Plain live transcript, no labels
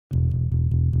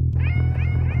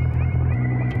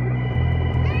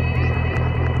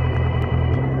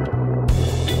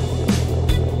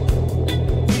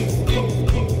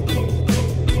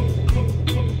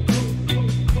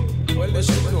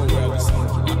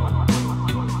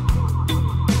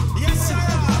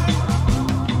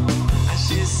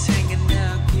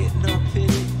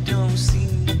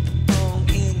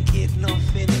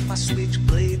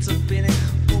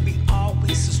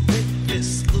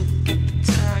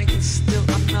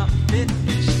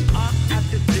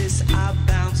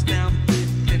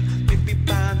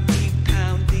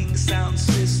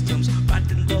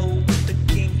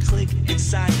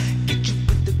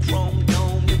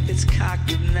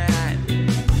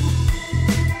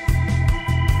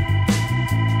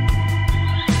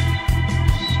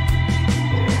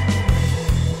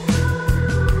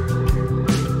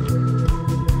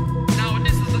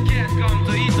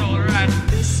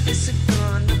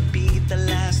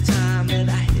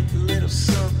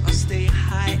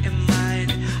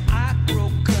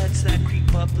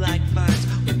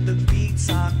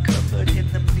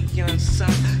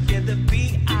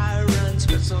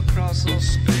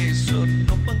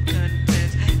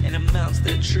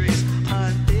the tricks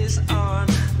on this arm.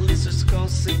 Lizards go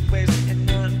sick ways,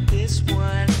 and on this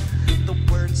one, the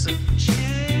words of change.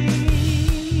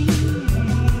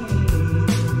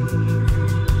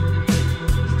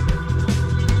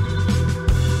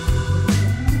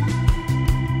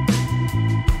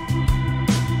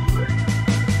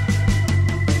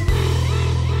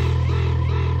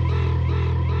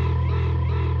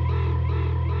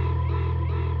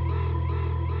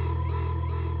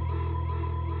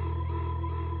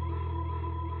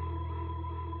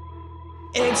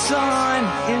 It's on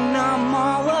and I'm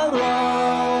all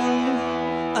alone,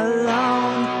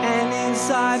 alone and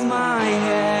inside my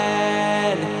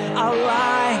head. I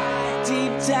lie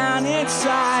deep down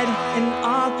inside and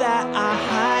all that I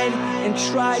hide and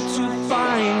try to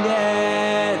find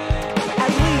it.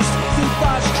 At least the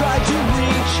thoughts try to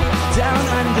reach down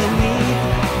underneath,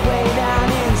 way down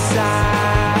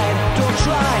inside. Don't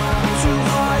try too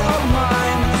hard or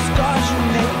mine, scars you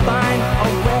may find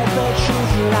are where the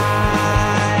truth lies.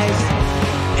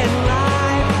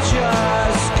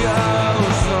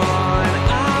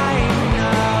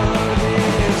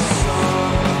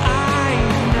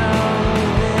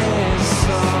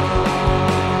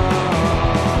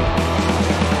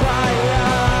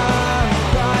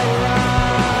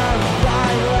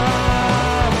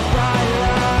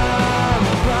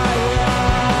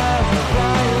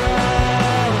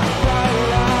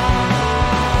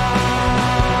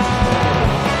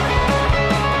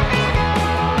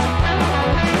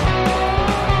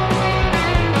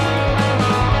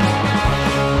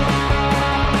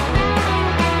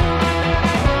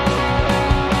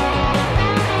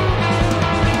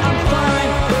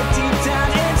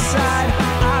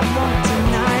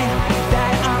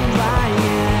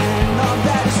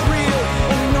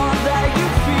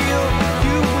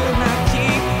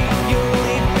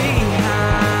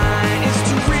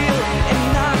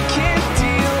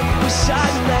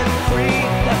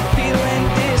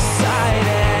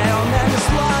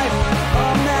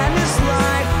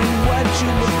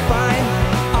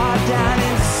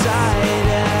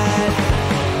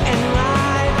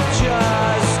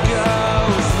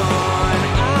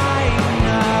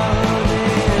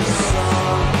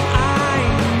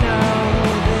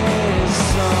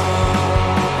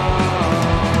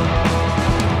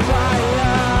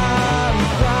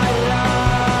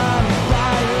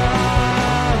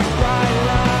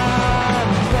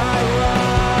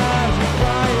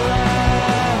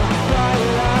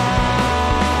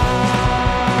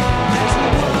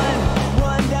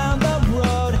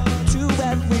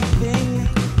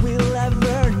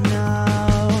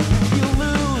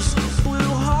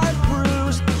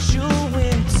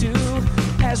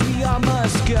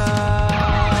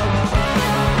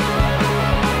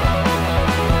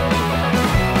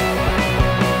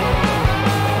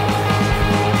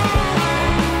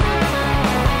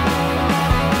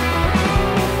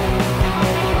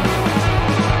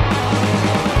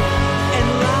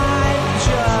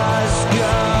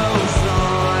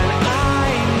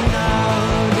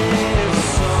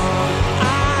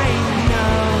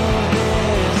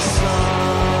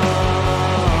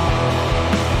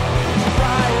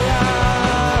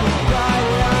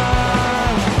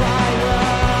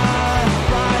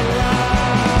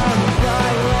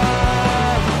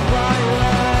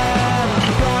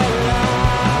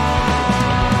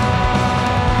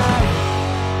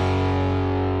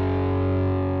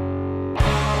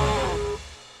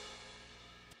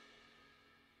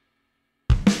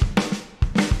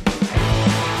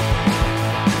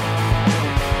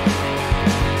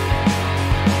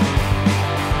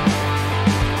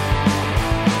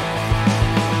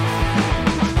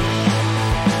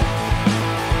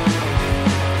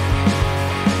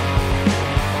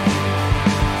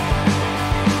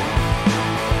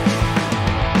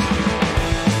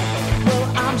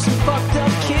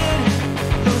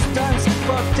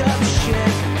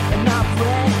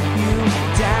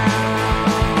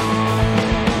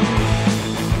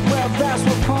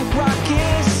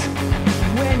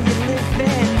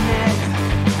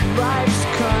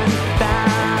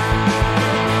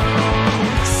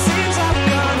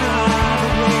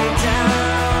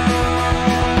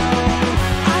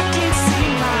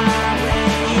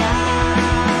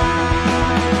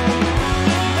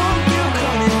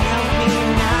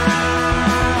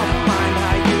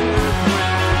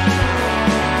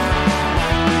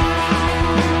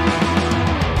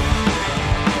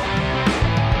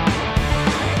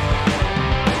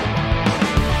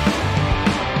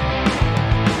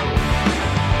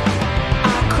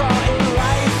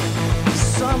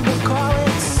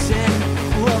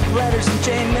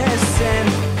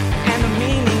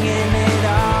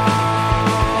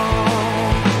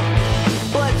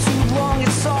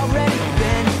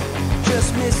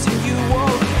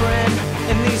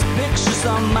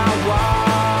 on my wall.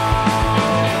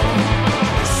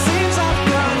 Seems I've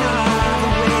gone all the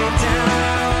way down.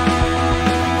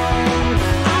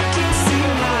 I can see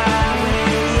my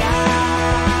way out.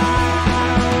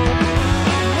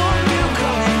 Won't you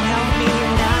come and help me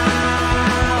now?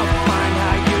 Find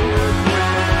higher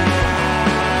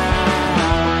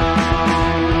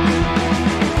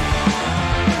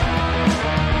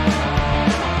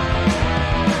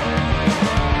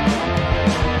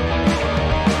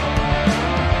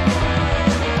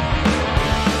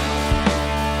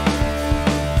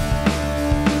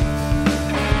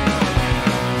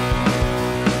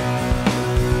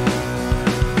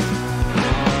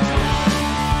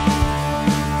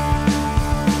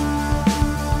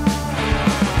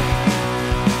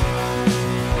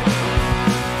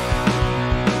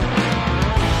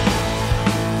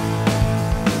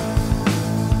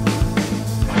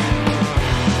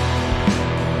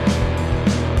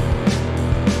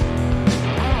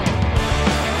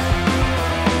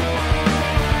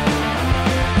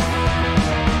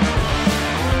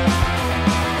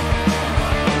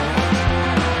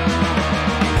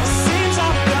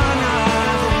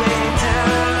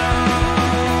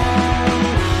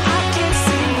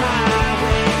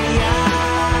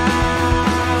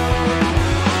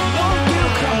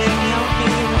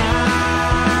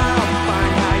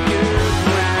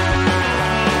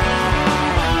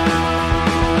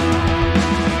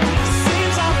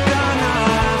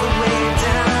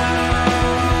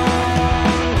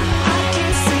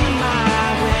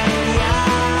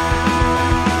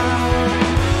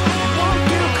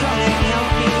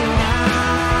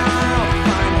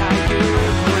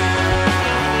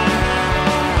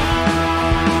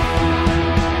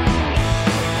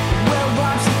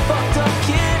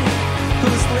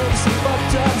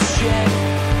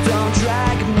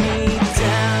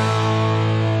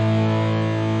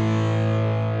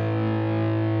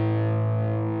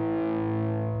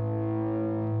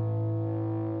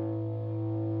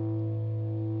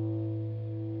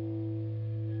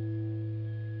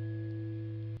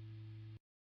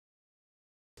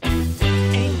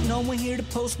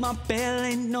post my bail,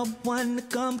 ain't no one to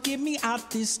come get me out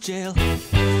this jail.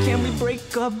 Can we break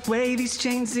away these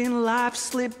chains in life?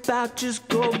 Slip out, just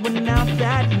going out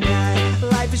that night.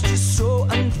 Life is just so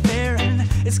unfair, and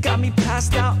it's got me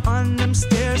passed out on them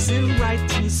stairs and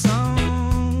writing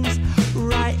songs,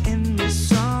 writing this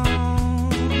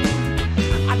song.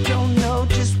 I don't know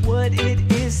just what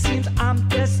it is, seems I'm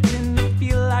destined to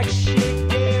feel like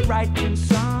shit. Yeah, writing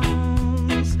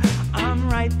songs, I'm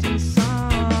writing songs.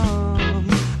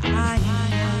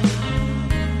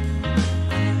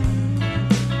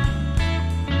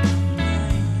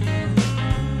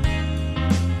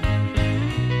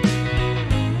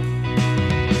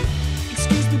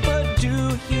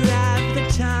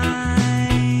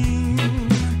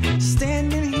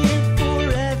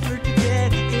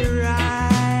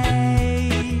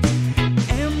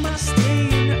 Am I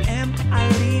staying or am I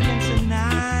leaving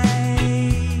tonight?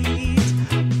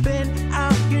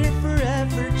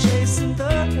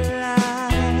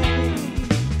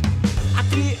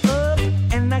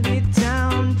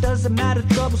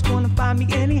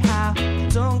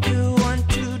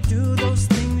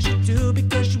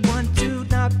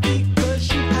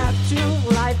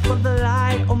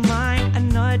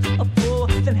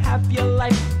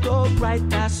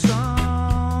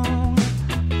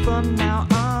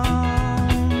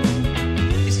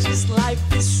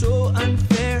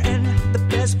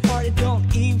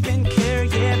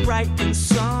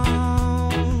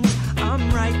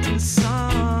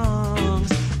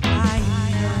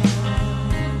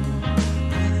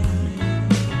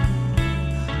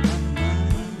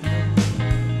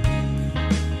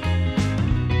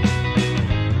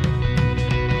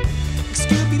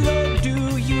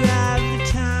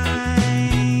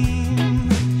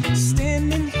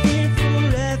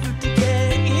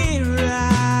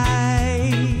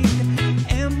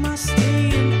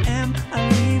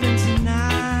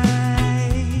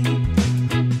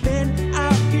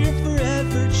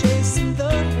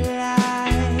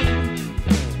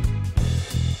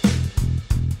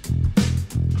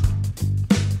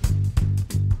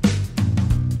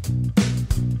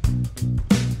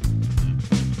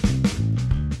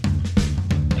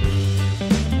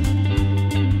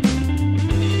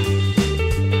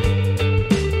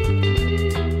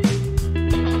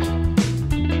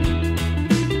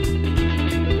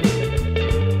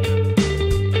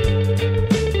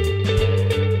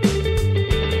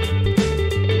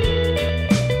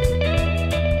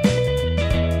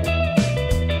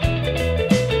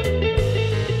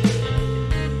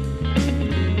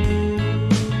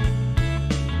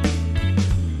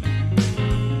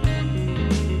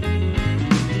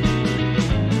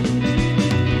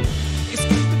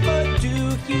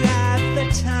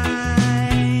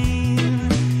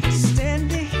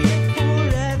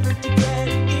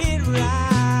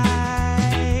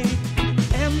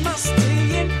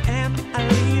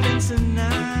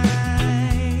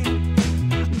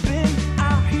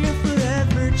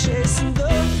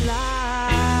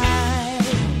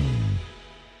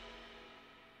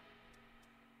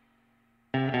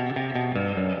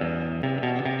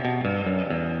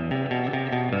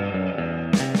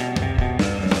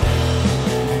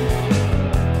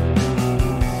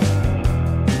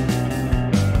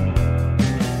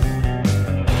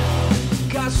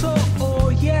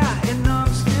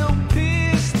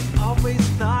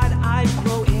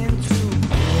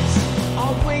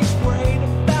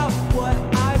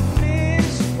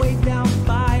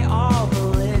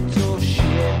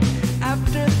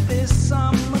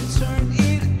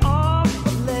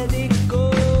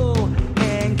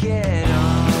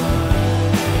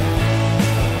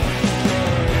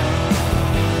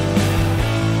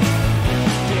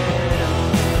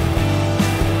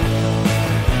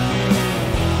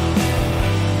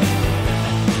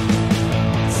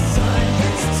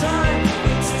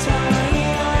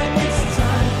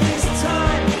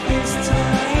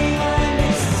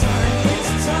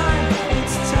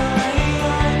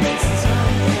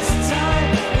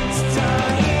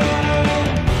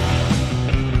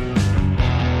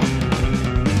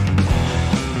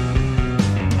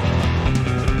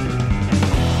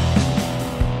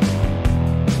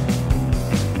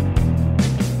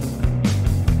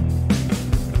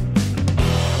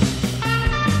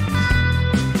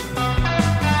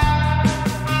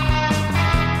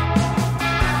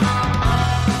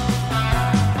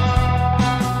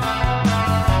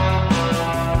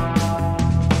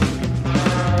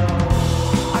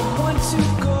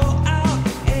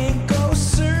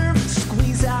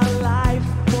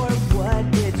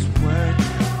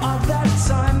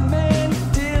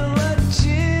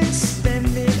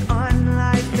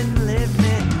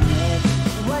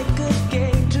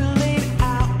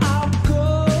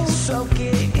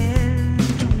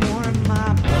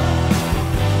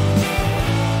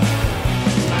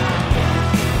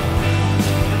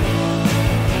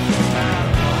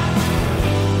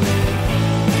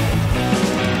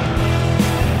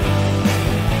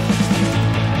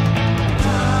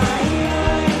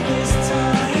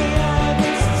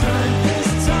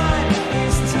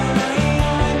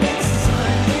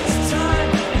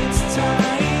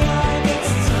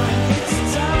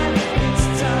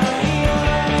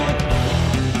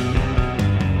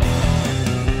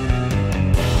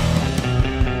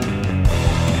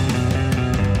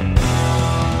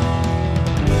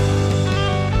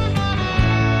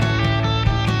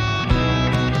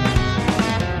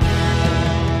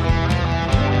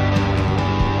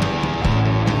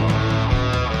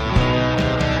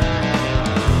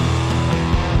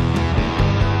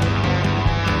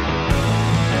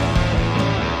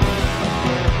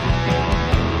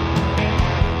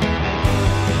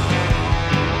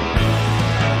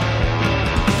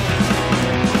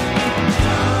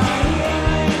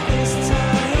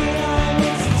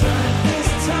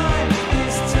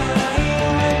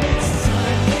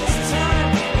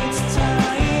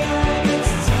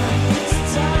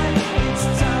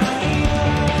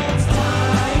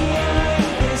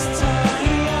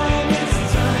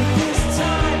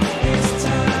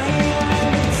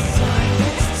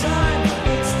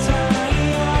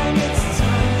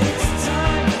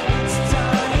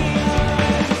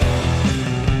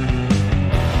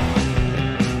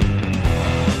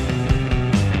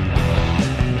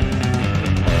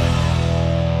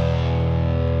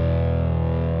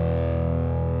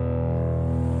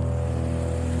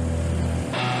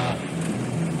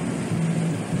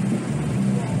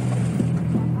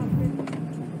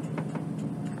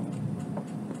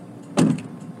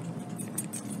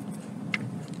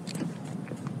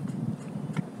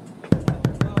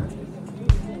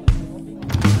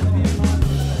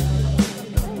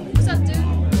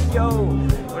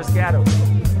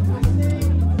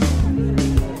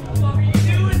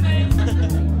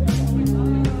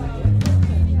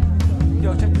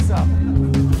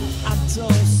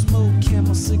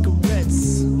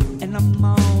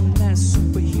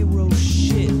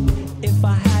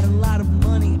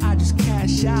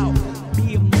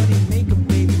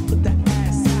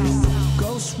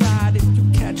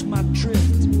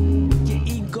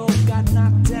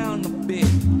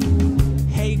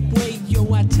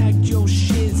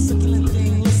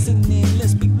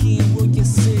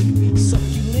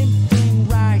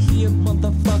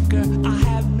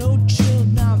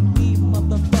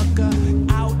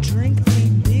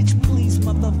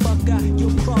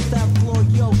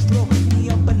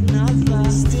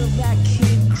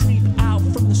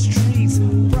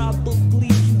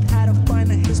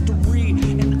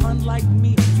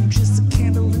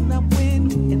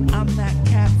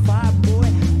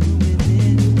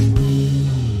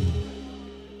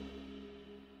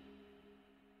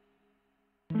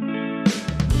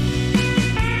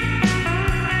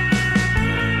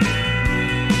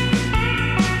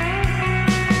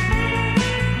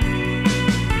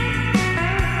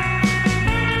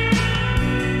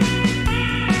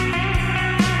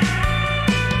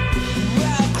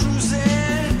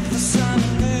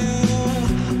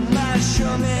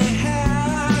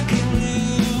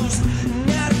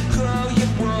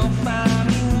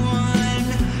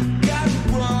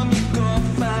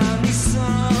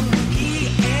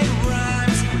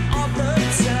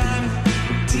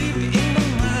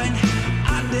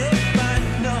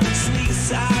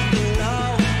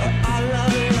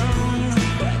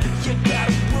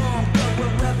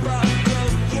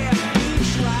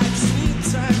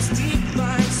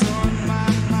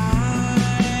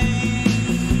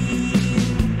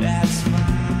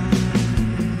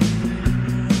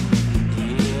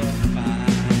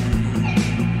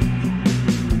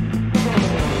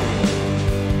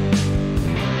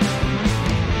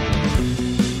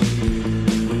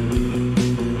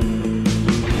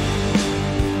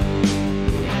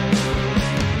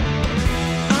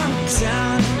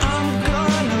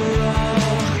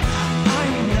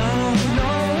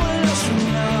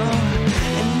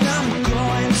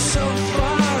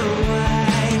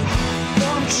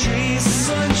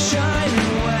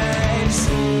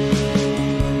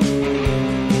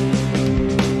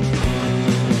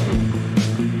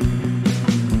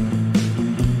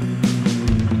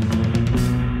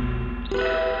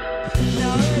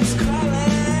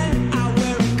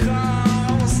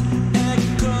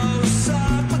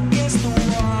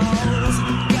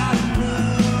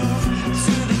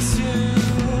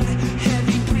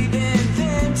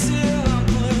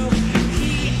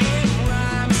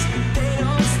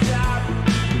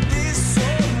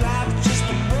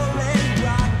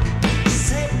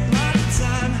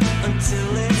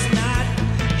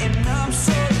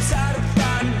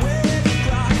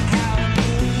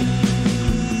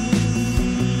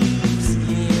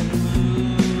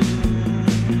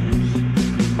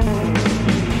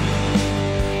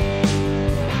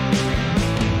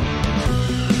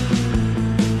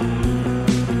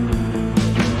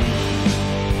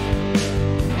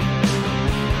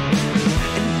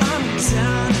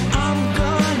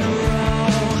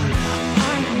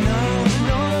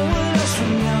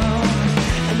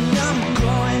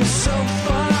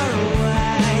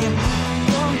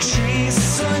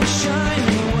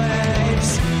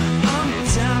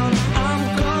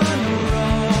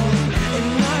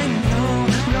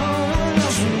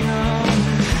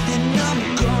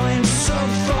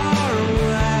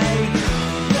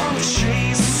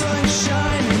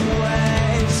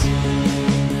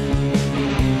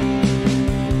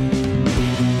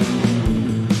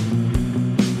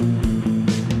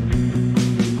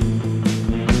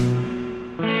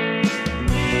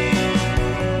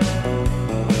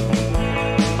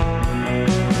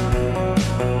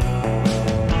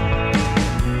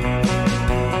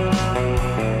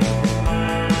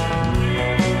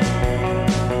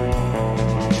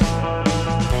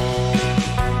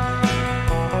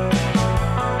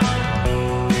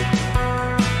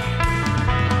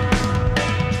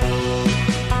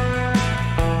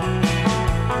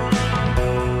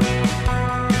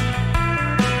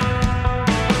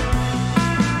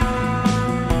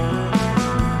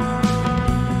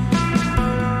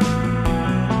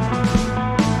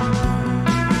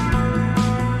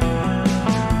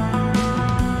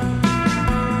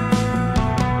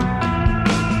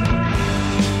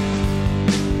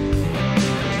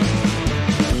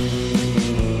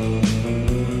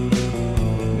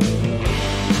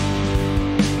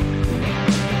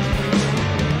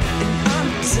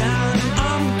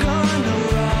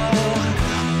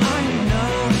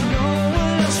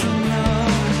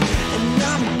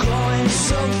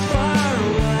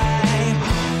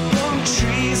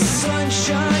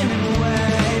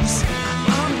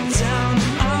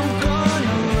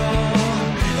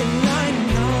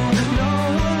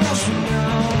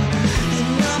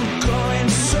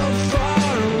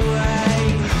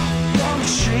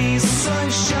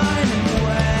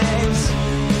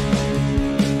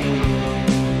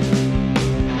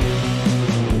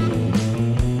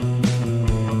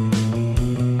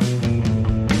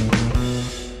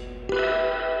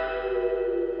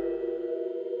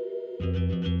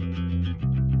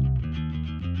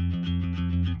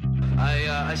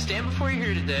 I stand before you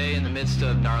here today in the midst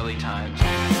of gnarly times.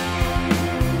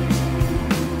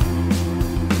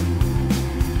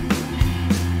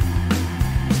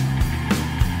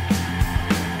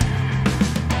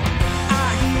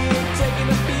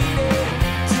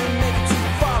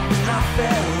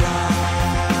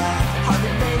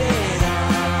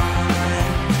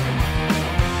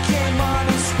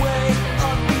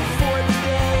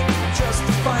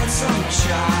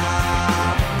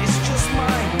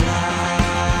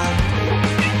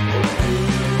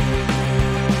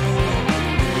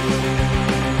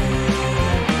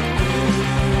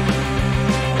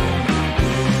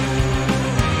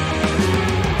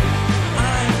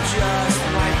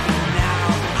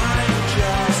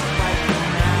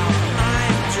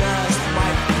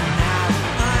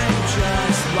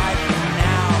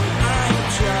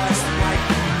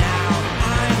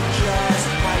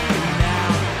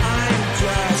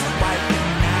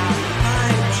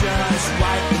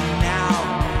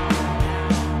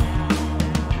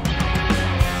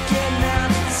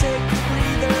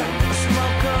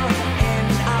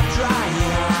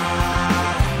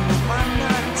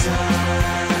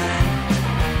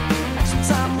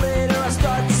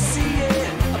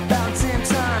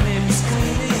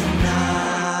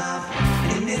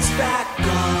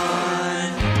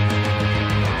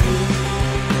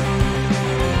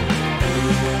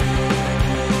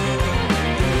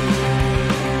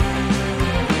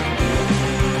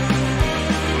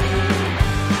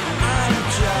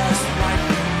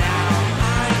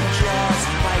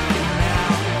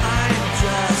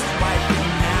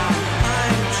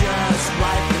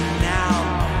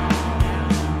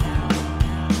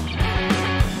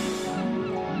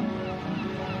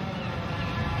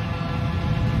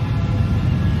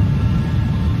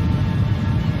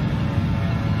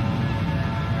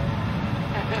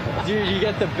 Dude, you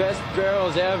get the best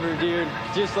barrels ever, dude.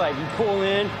 Just like you pull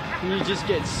in and you just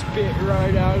get spit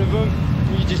right out of them.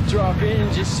 You just drop in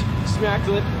and just smack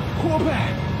the lip, whoop,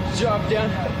 drop down,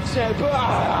 snap,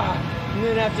 and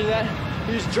then after that,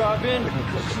 you just drop in,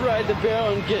 ride the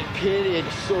barrel and get pitted,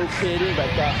 so pitted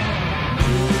like that.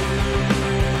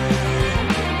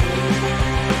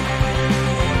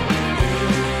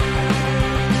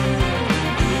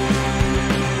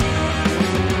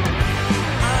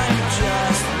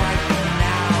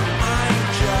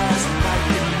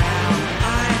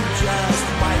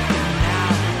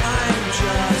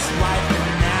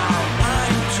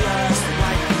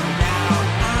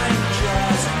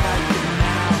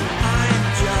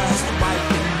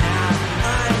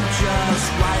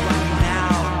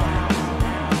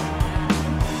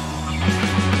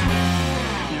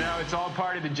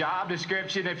 The job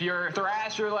description if you're a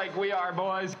thrasher like we are,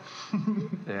 boys.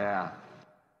 Yeah.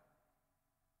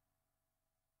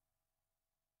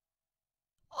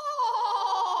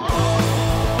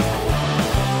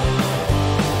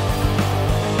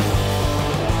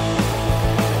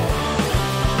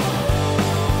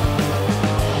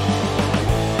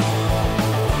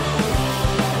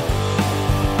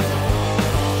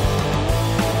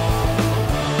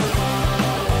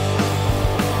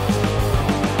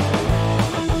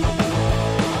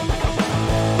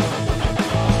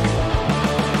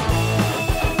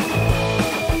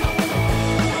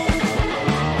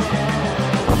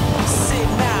 Sit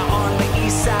now on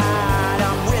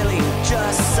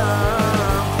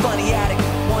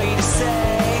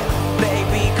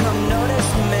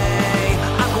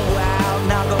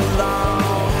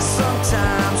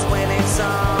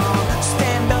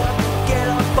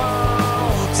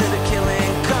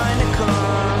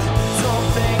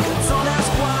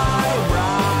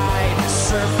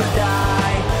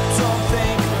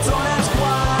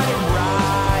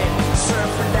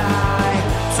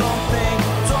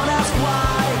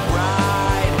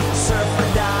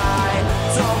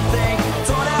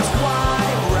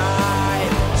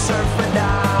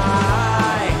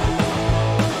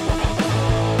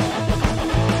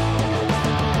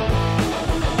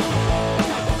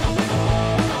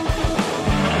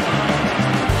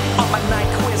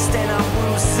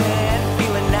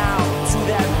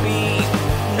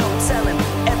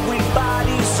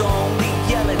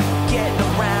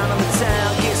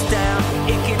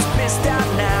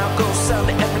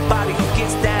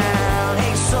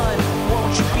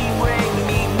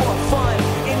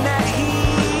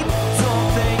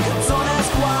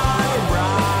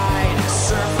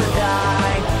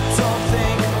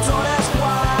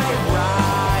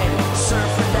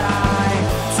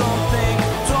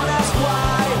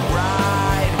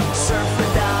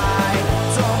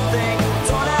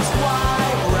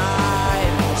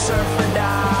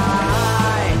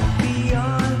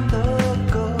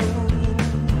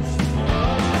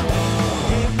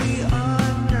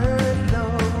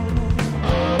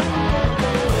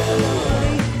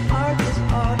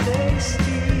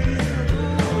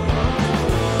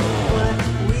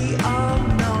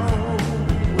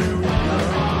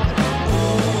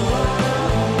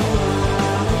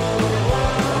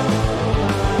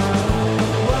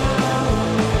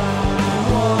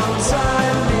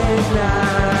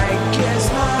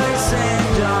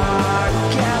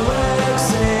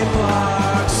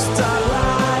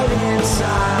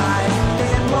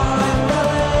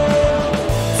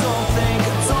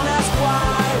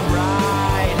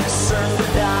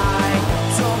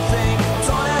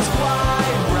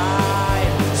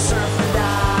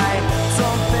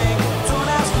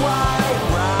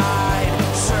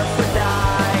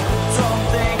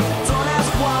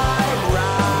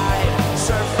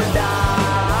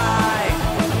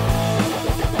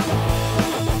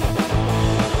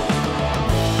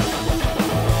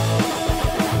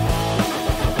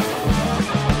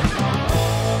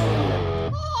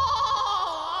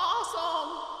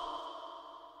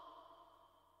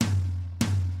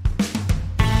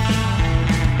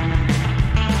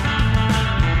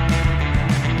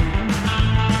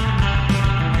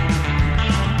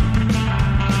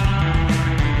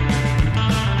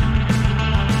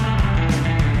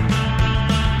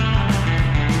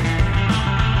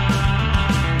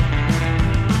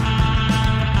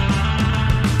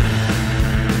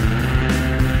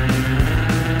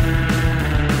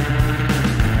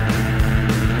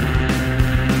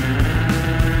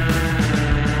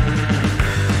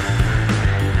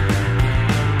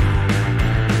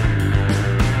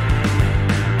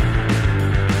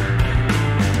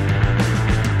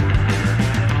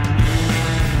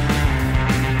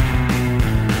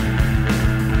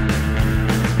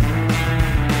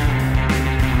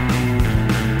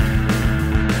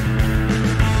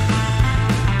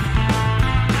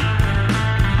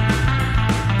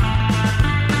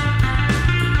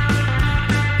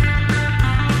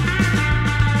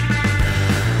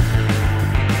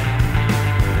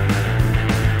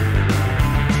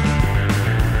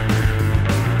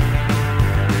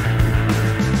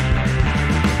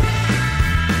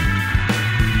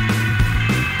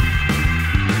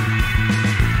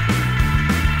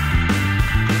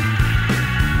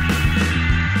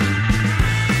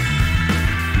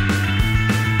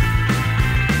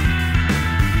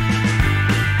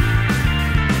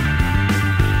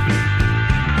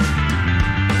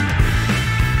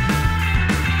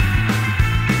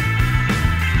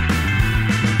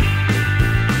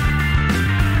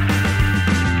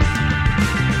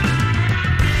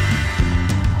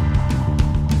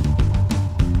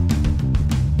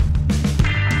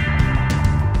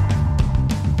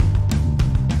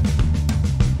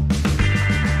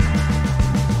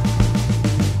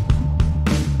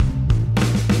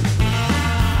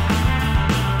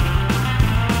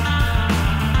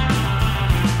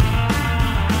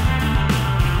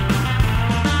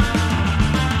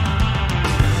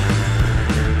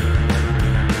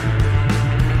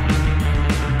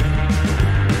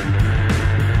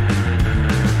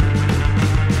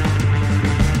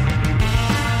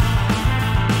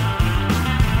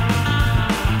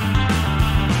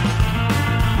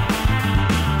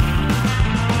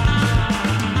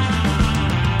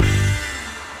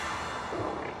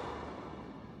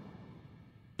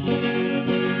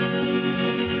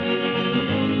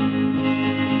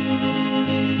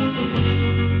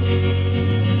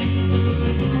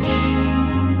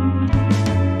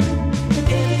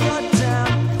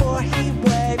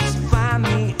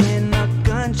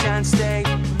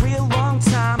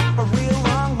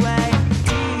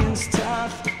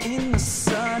in the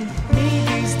sun. Me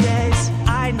these days,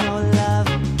 I know love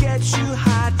gets you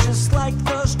high just like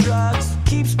those drugs.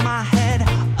 Keeps my head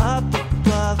up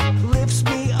above, lifts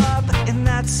me up, and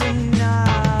that's enough.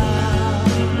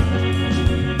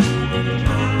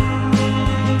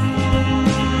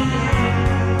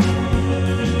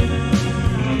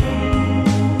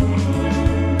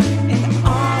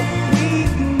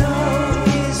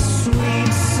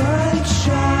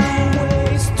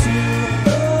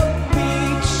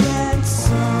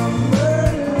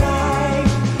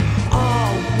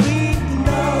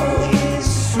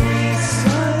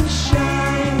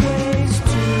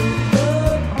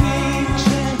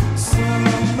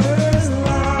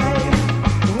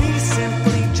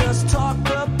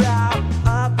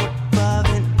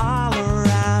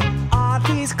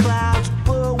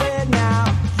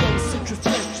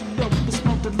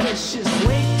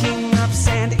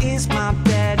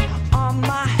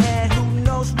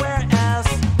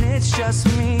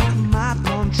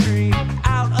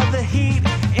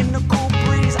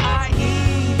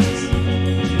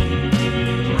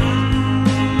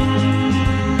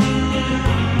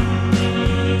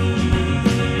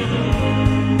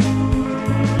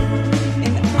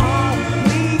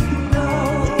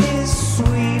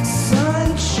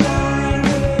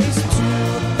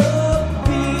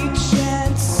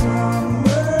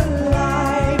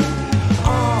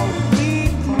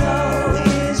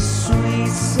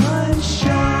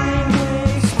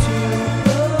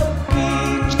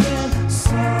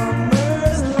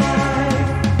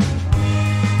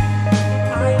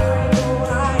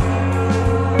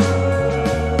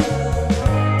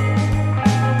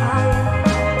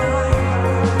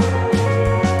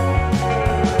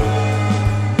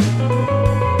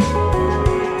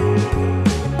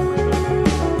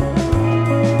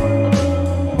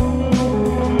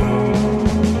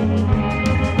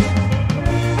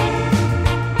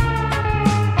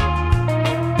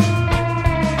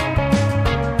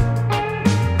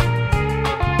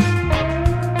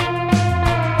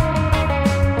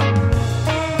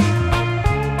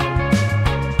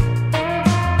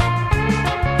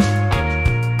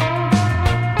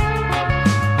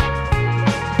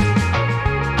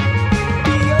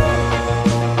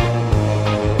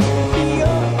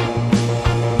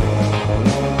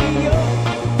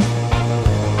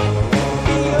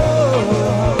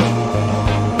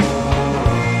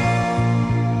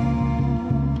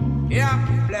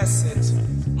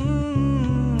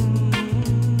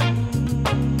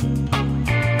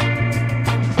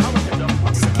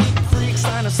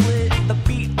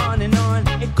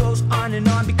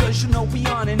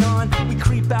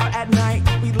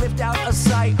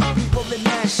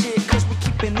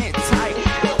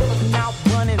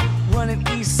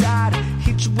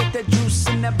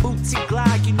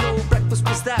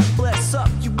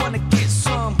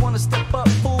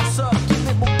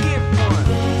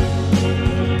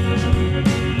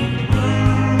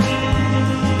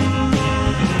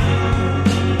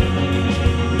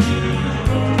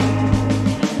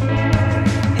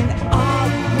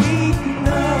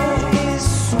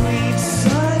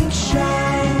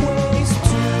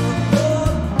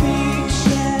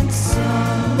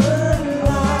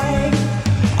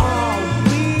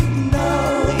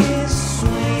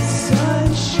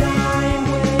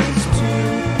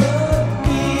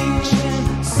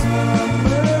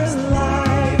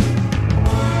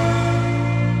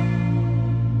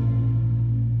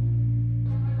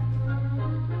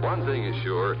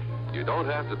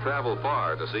 Travel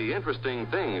far to see interesting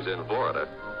things in Florida.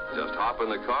 Just hop in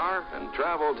the car and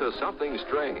travel to something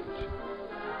strange.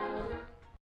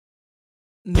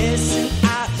 Missing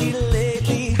out here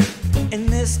lately, and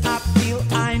this I feel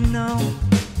I know.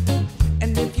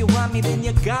 And if you want me, then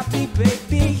you got me,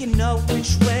 baby. You know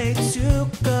which way to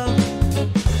go.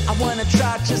 I wanna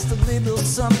try just a little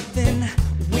something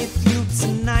with you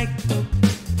tonight.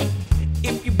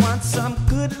 If you want some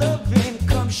good loving,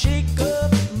 come shake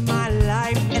up my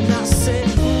life. And I said,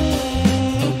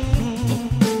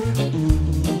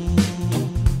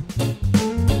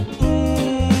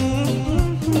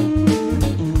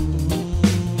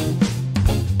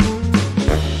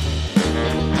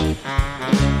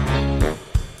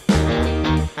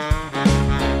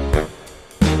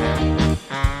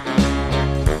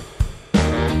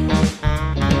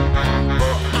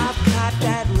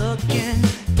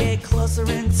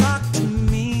 and talk to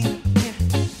me.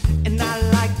 And I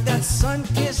like that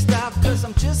sun-kissed out, cause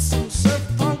I'm just so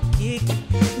funky.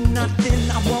 Nothing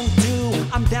I won't do,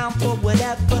 I'm down for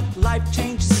whatever. Life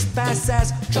changes fast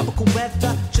as tropical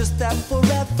weather. Just that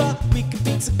forever, we could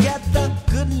be together.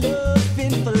 Good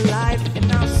loving for life.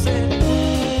 And I said,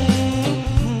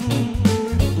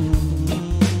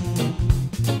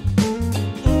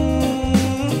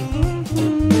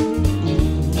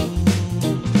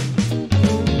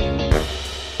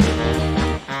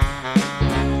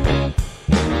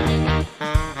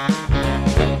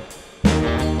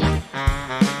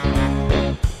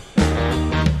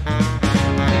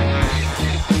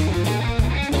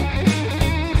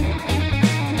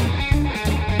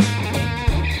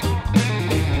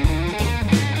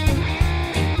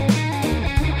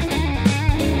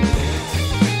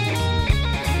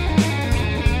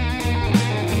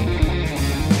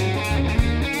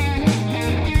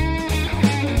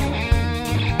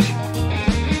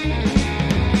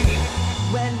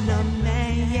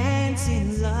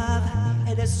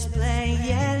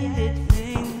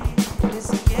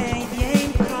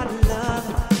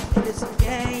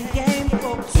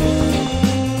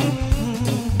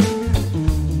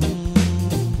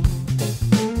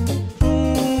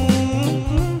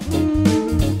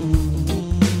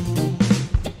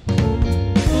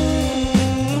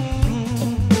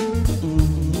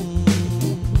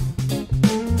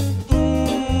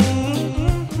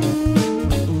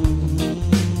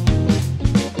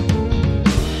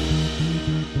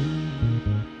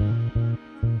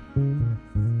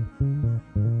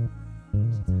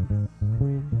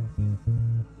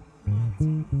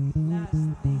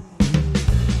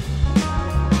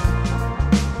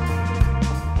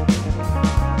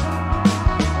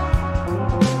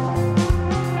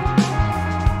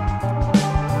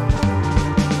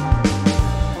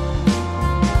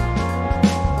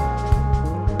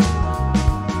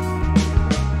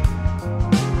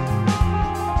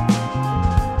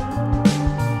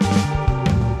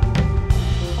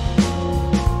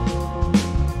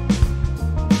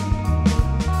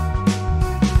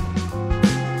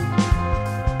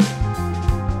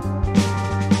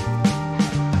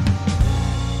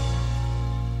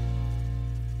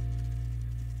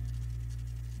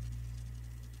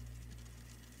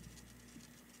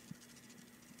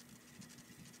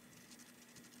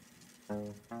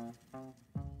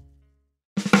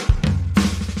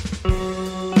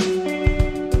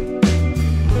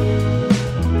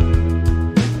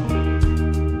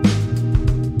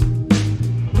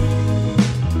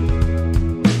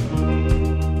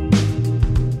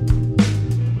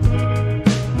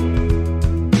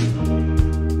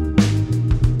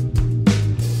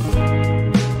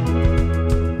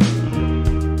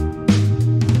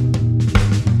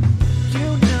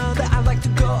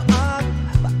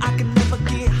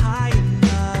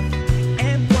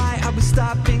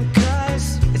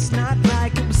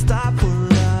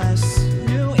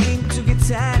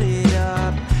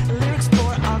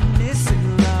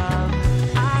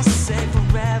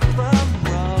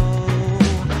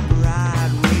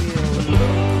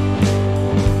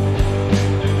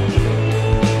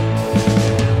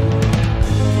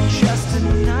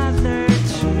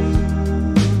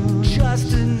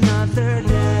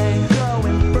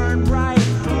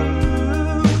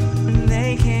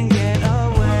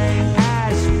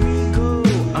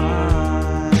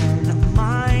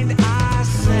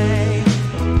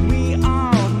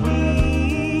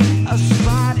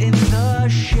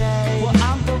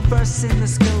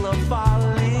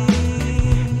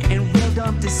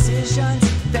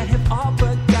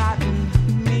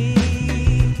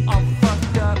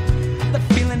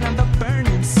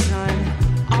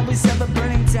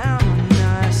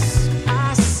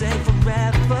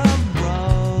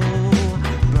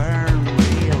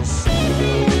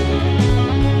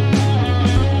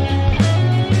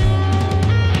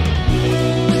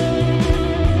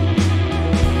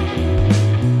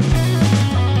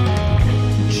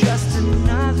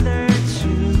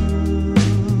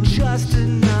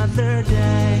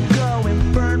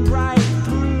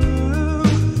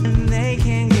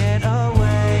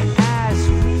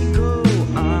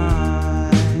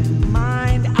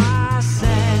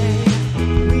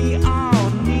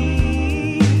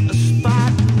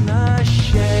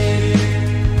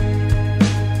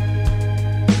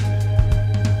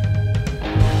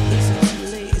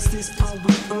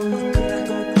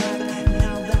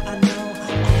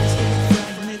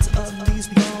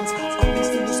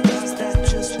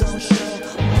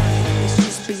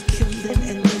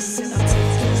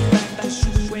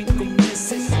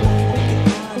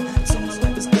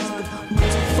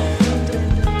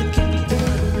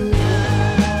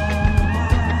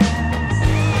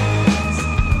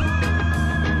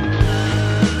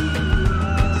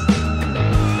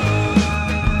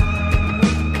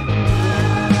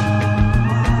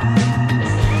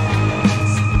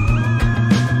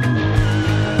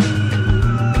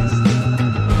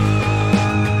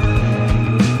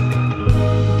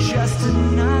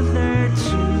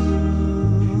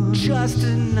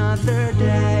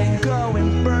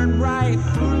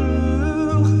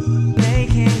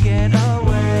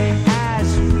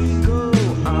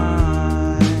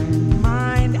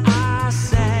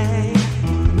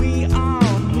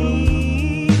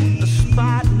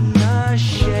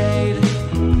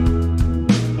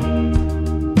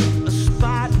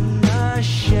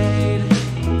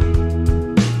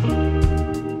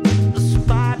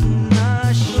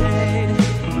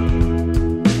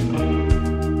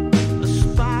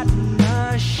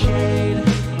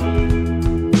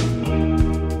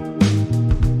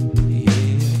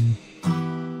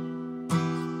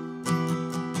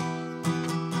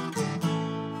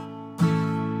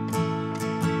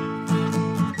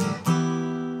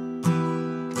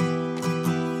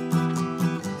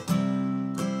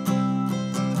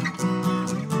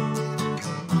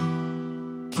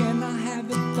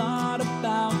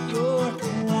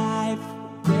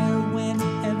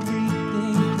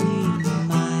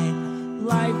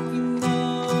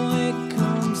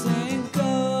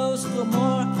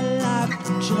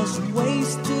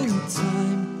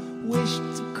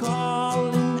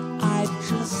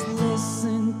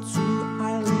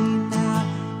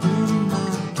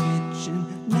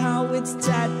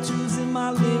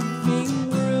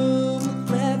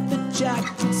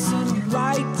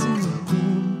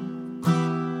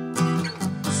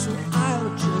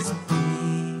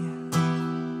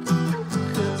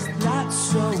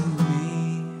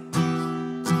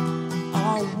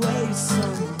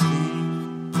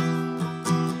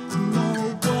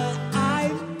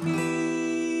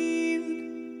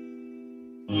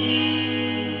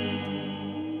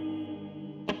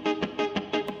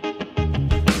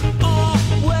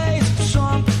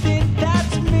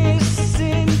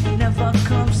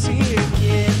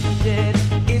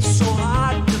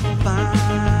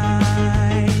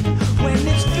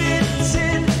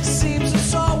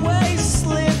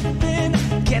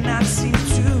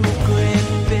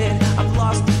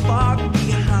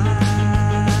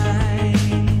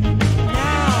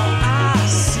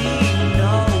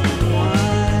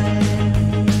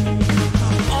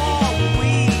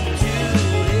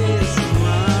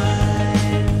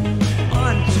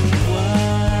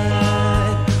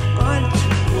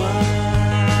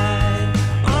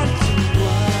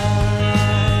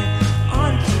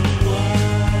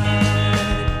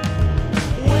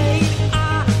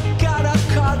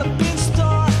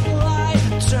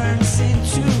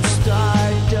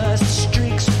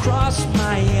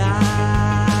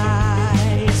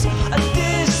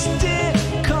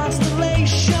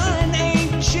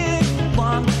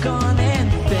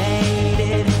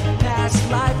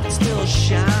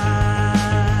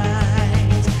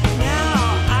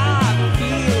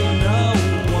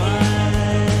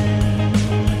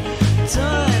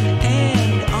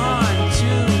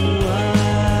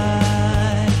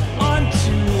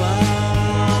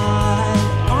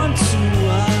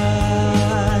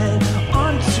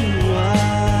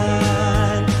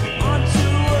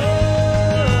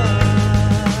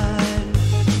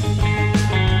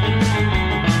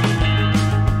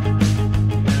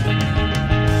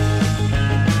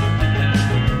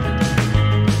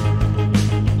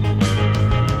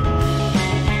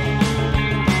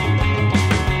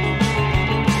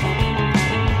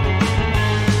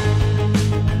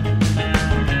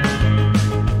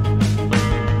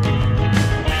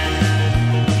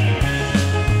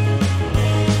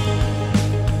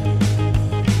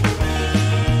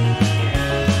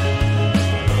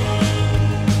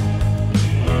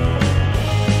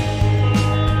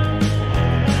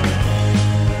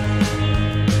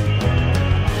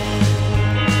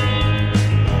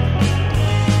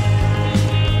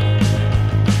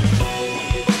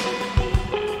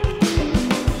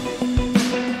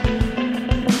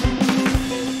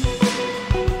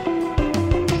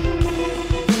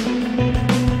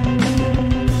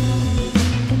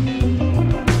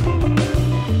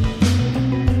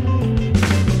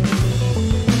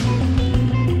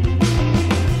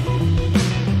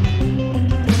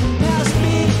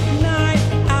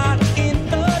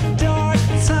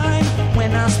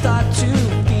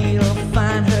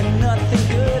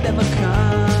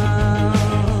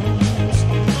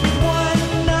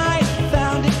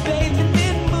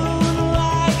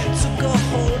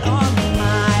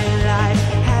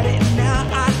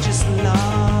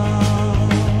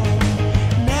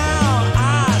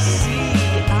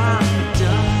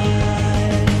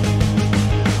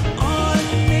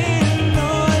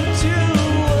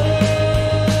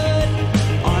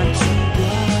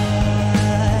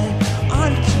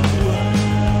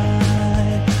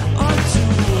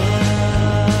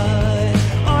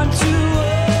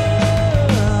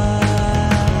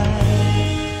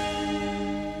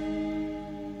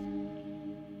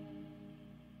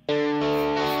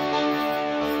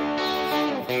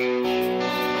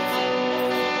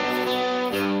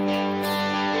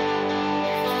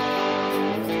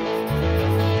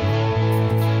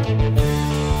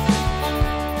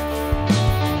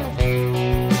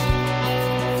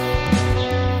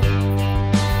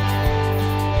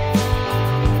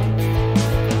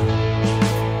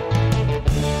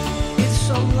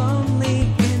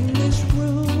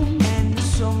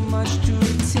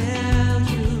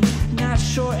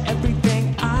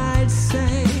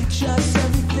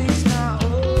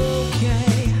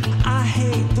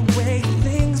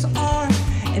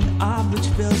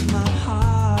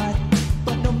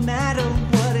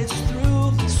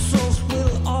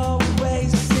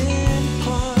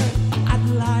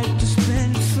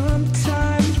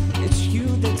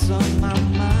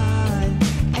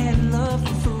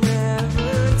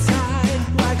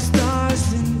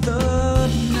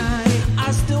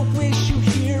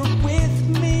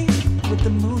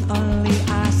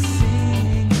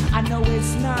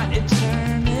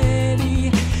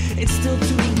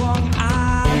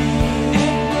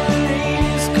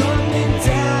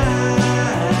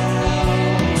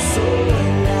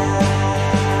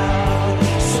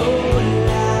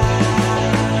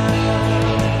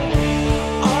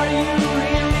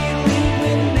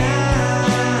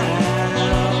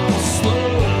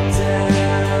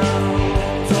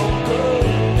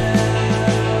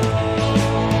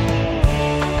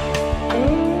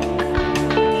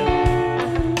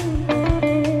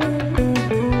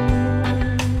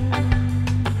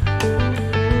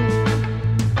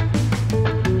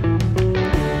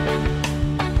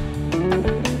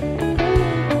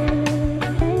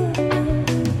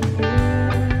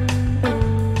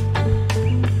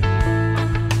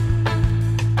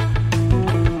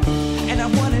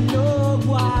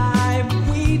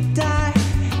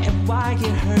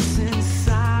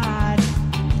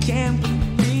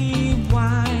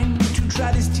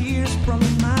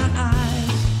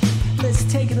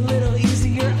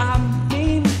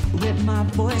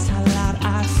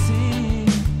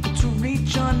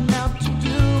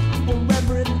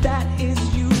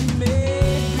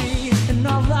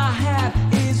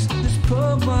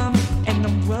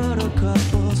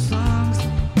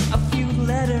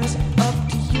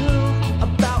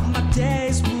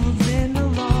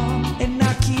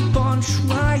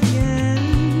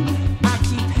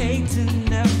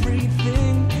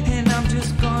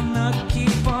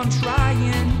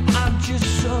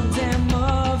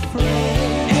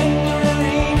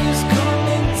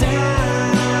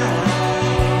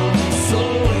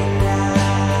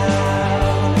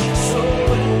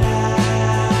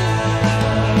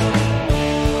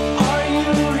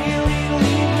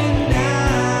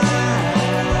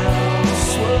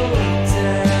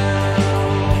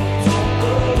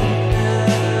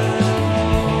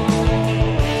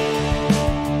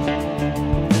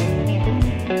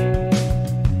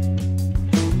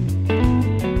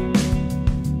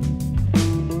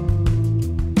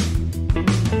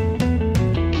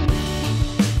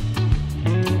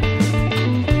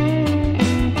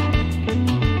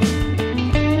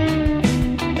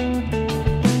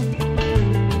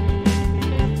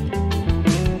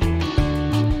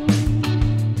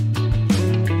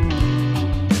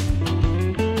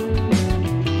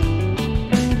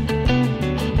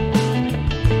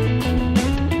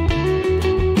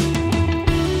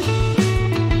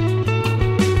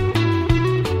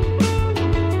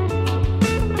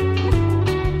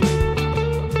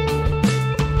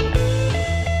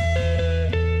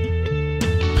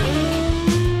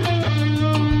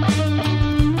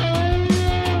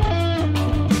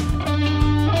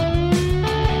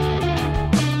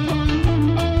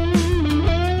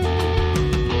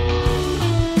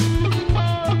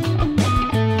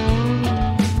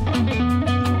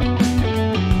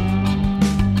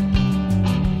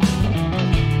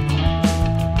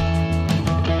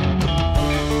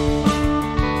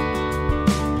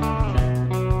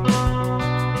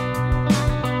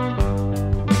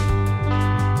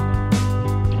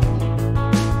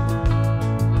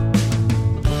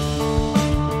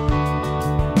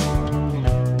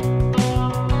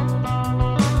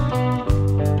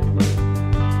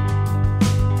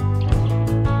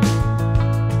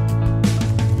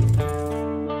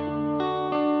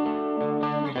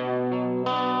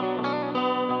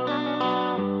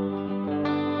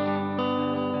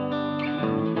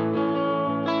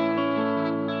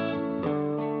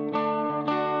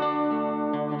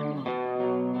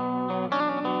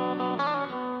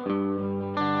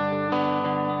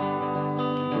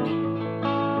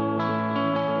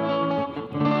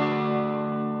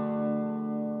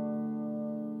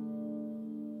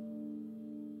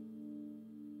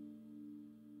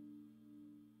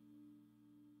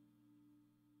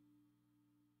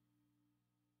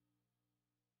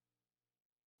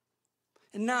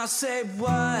 And I say,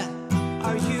 what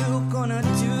are you gonna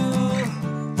do?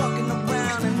 Fucking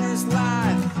around in this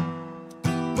life.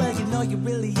 Well, you know you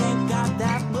really ain't got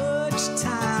that much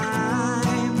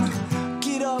time.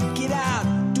 Get up, get out,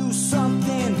 do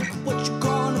something. What you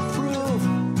gonna prove?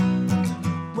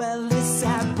 Well, it's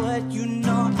sad, but you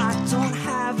know I don't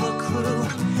have a clue.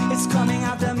 It's coming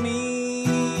after me.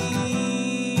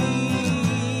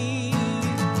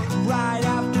 Right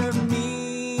after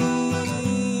me.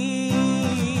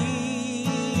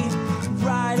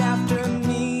 Right after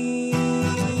me.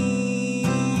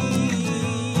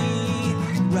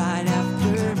 Right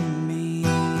after me.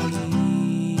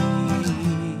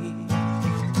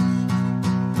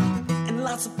 And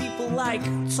lots of people like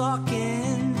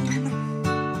talking.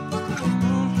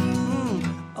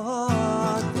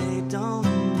 Oh, they don't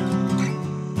know.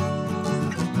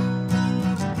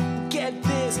 Get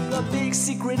this, the big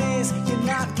secret is you're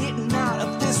not getting out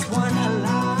of this one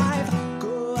alive.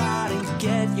 Go out and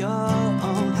get your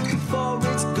own before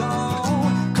it's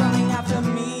gone. Coming after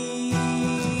me.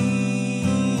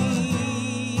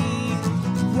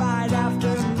 Right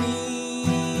after me.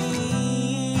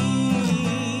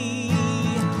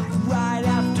 Right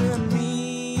after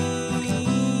me.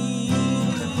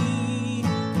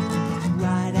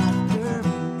 Right after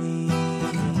me.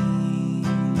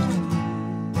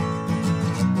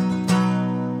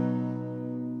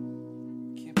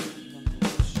 Can't believe I'm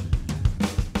bullshit.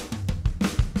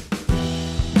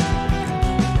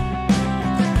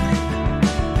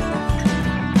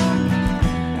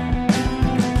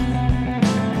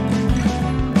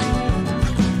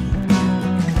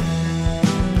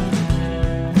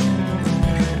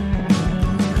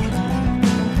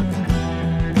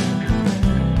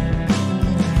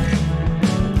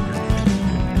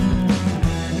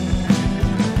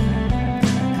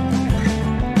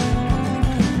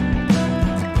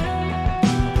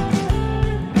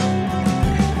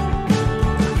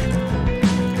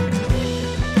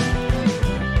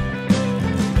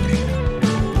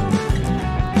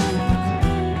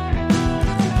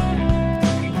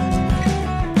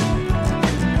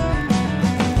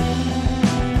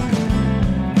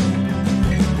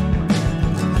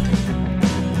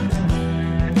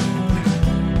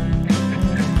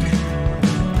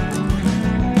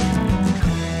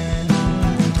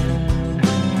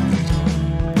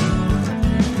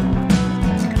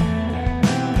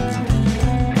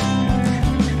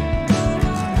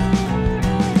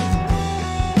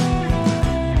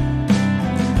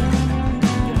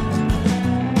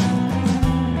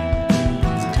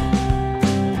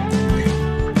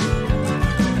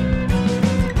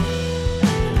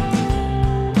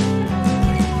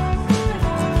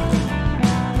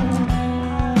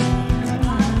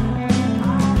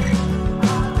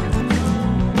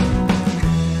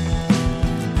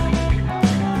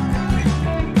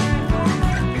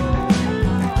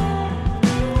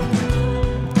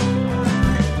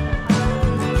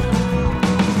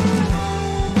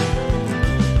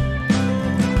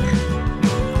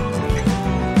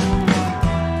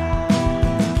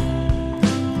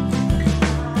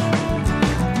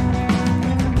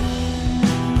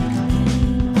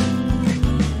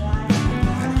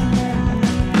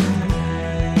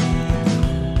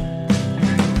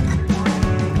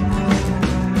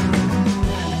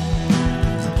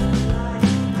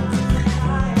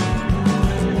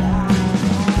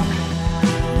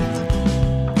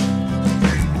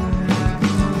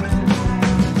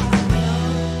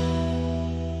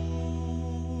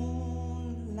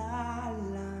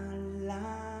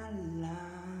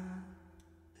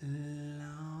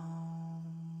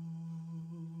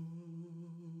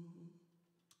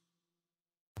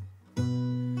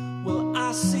 Well,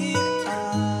 I sit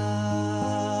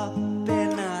up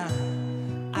and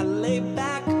I lay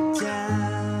back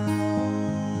down.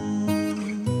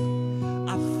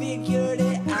 I figured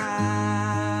it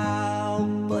out,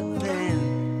 but then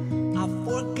I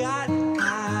forgot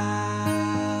how.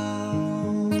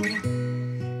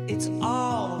 It's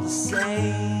all the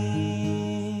same.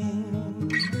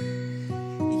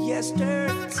 Yesterday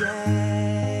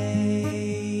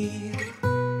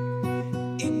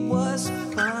it was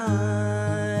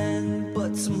fun,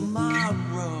 but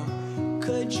tomorrow,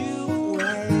 could you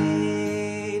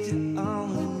wait? Oh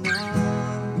no,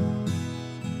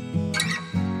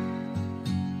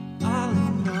 oh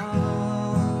no.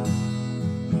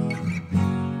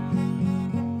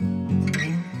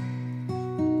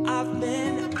 I've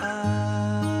been up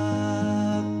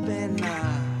and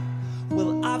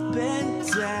well, I've been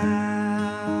down.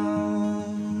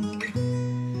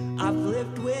 I've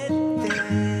lived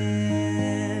within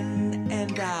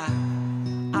and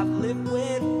I've lived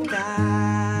without.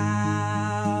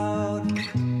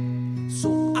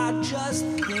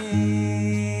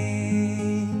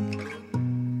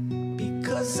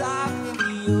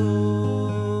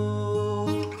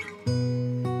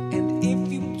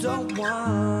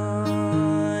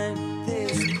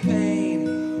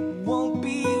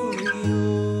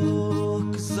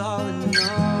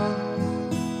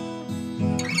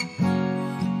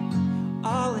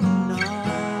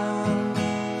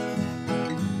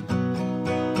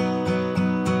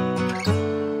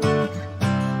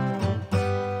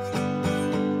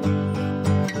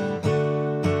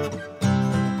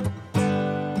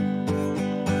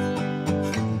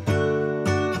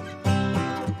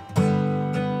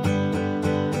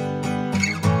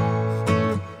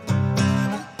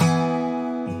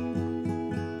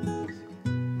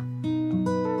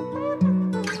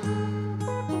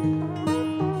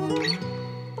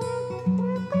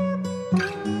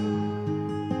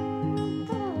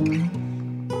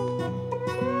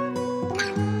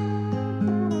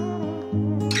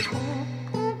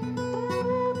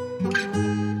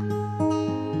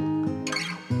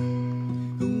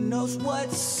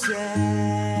 what's said,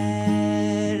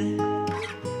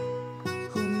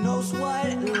 who knows what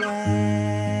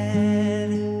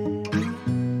led.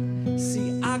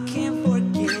 See, I can't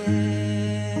forgive,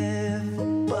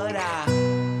 but I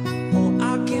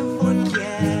can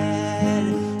forget.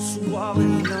 So all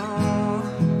in all,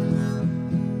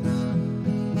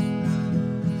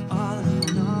 all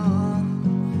in all,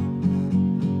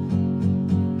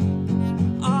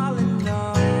 all in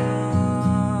all,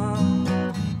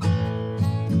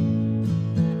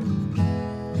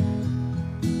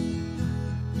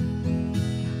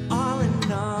 all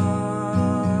in all,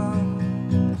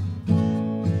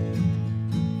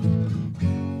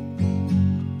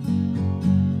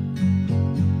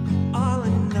 all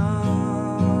in all,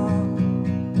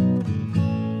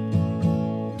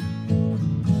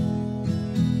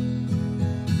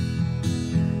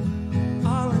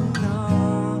 all in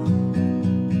all.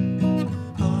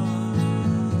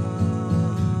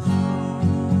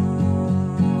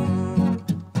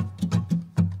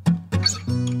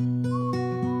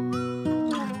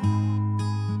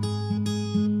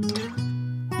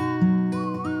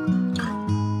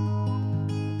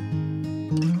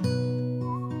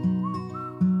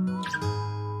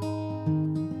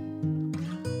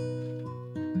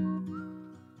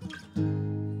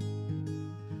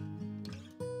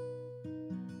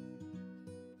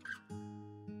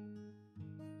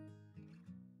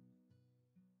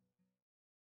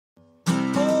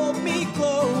 Hold me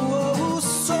close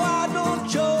so I don't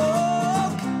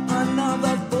choke.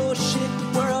 Another bullshit the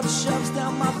world shoves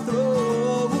down my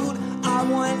throat. I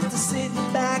want to sit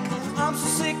back. I'm so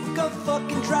sick of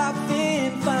fucking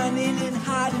driving, finding and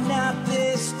hiding out.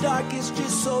 This dark is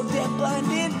just so damn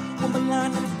blinding. Woman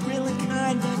line and really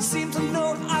kind. Seems to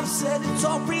know I've said it's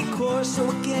all recourse. So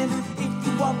again, if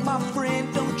you want my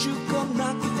friend, don't you come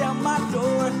knocking down my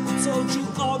door. Told you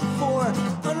all before.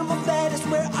 Under my bed is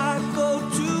where I go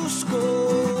to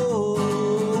school.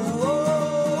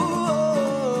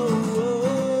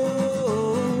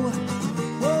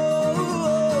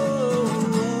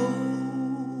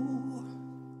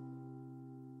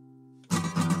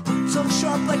 So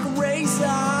sharp like a razor,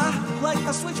 like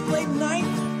a switchblade knife.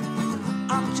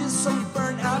 I'm just so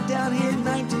burnt out down here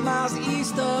 90 miles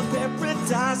east of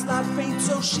paradise. Life ain't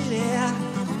so shitty.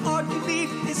 All you need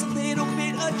is a little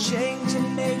bit of change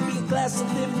and maybe a glass of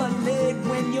lemonade.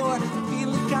 When you're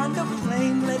feeling kind of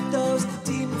plain, let those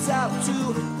demons out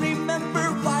too.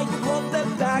 Remember why you hold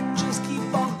them back. Just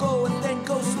keep on going, then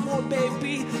go some more,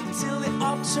 baby, till it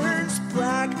all turns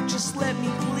black. Just let me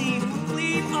bleed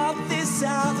all this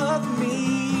out of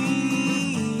me.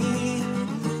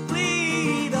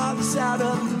 Bleed all this out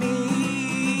of me.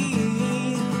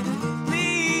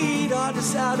 Bleed all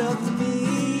this out of me.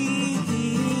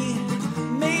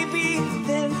 Maybe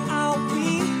then I'll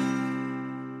be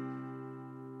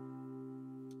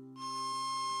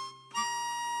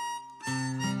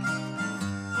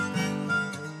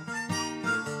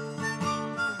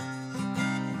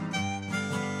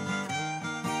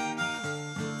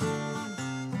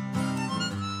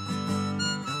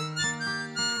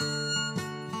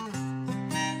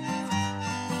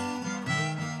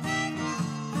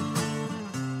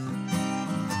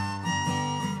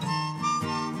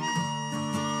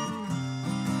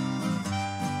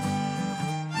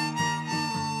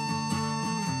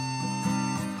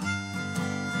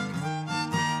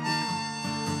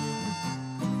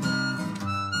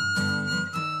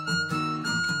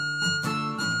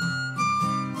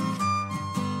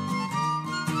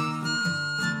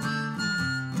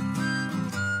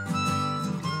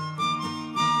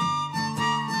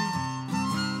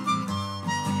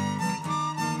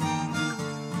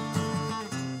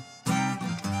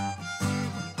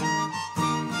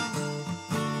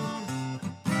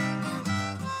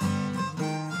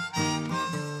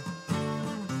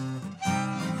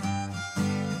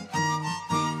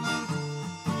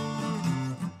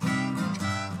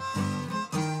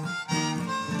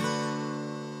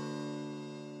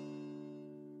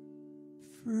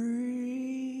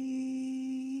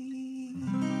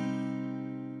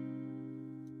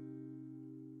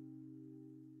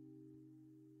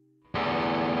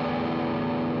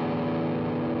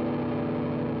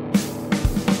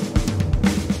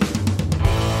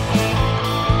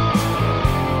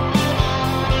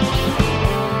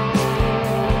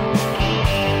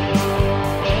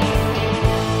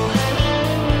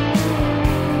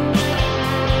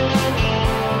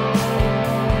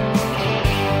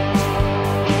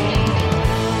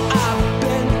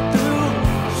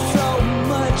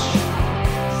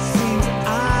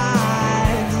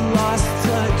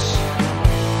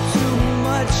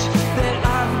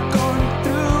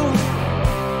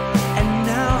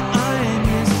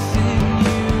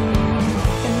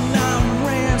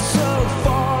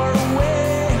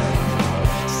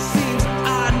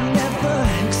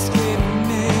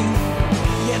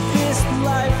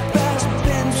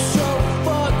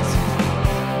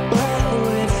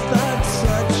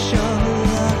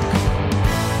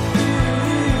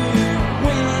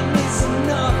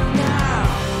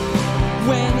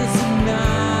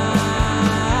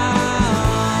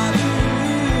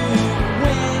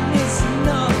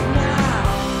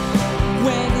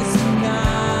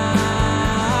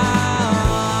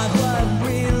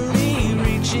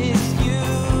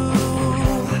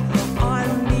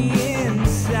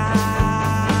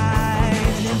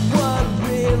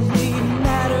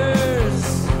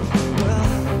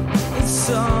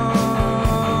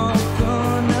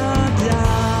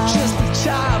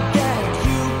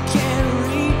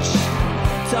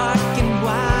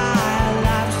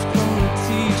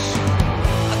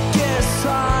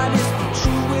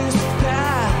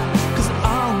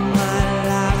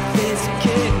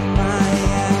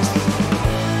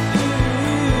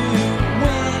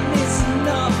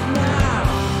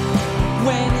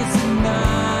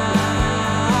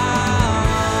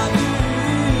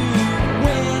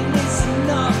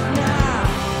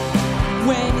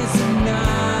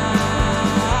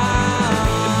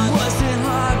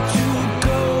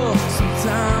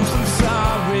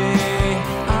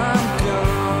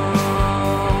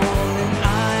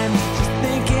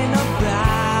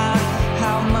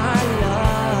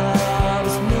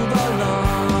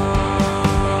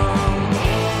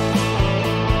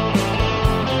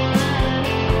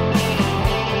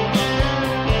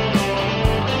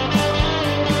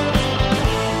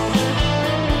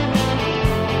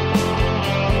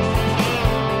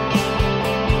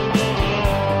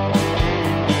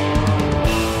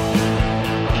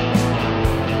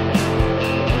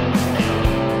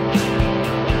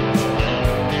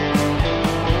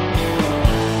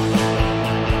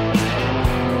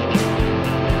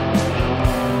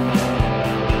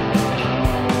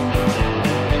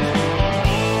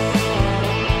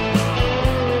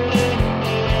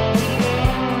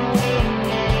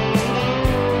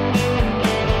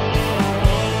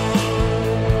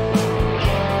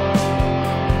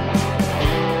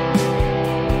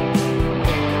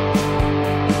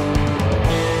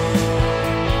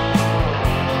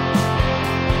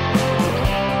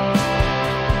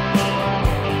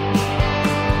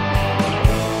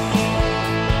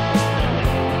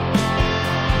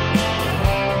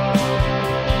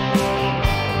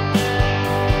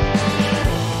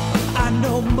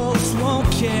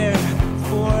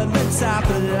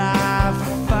the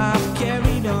life I've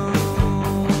carried on.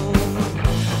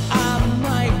 I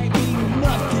might be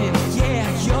nothing, yeah,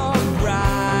 you're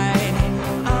right.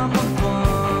 I'm a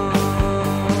bum,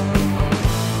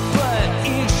 but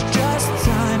it's just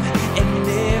time. And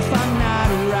if I'm not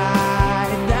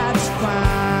right, that's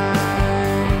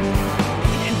fine.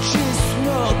 And just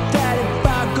know that if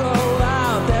I go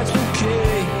out, that's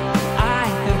okay. I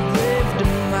have lived a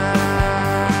mine.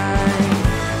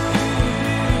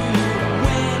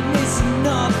 When is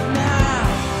enough now?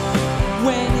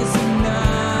 When is enough?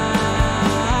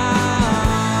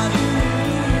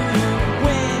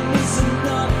 When is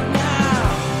enough now?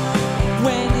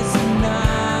 When is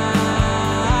enough?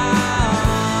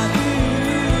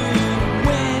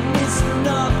 When is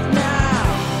enough now?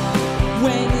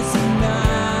 When is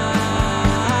enough?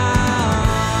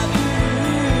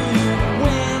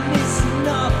 When is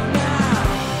enough now?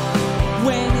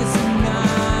 When is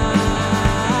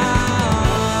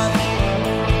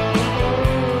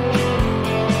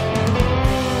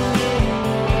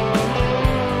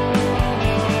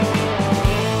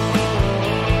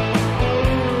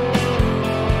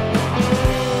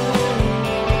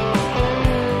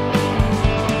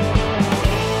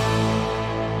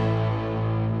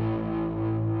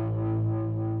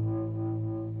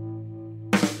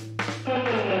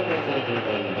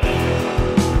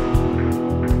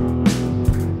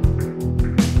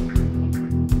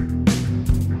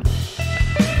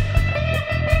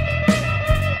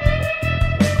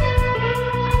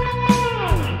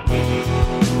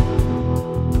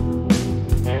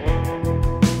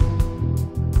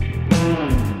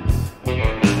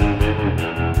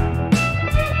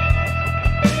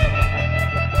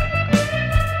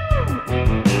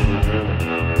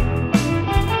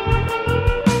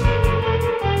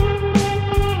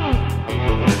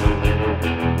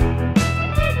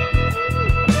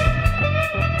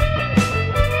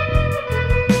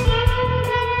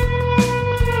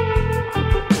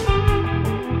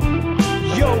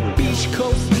Beach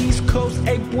Coast, East Coast,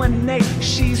 818.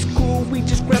 She's cool, we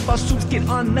just grab our suits, get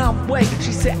on our way.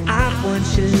 She said, I want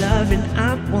your love and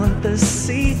I want the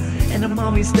sea, and I'm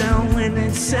always down when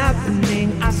it's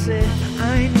happening. I said,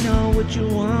 I know what you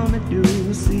wanna do.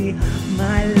 See,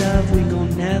 my love we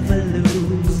gon' never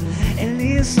lose. And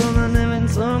these songs I never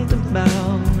talked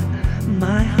about.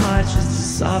 My heart's just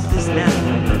as soft as now.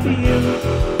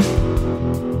 Yeah.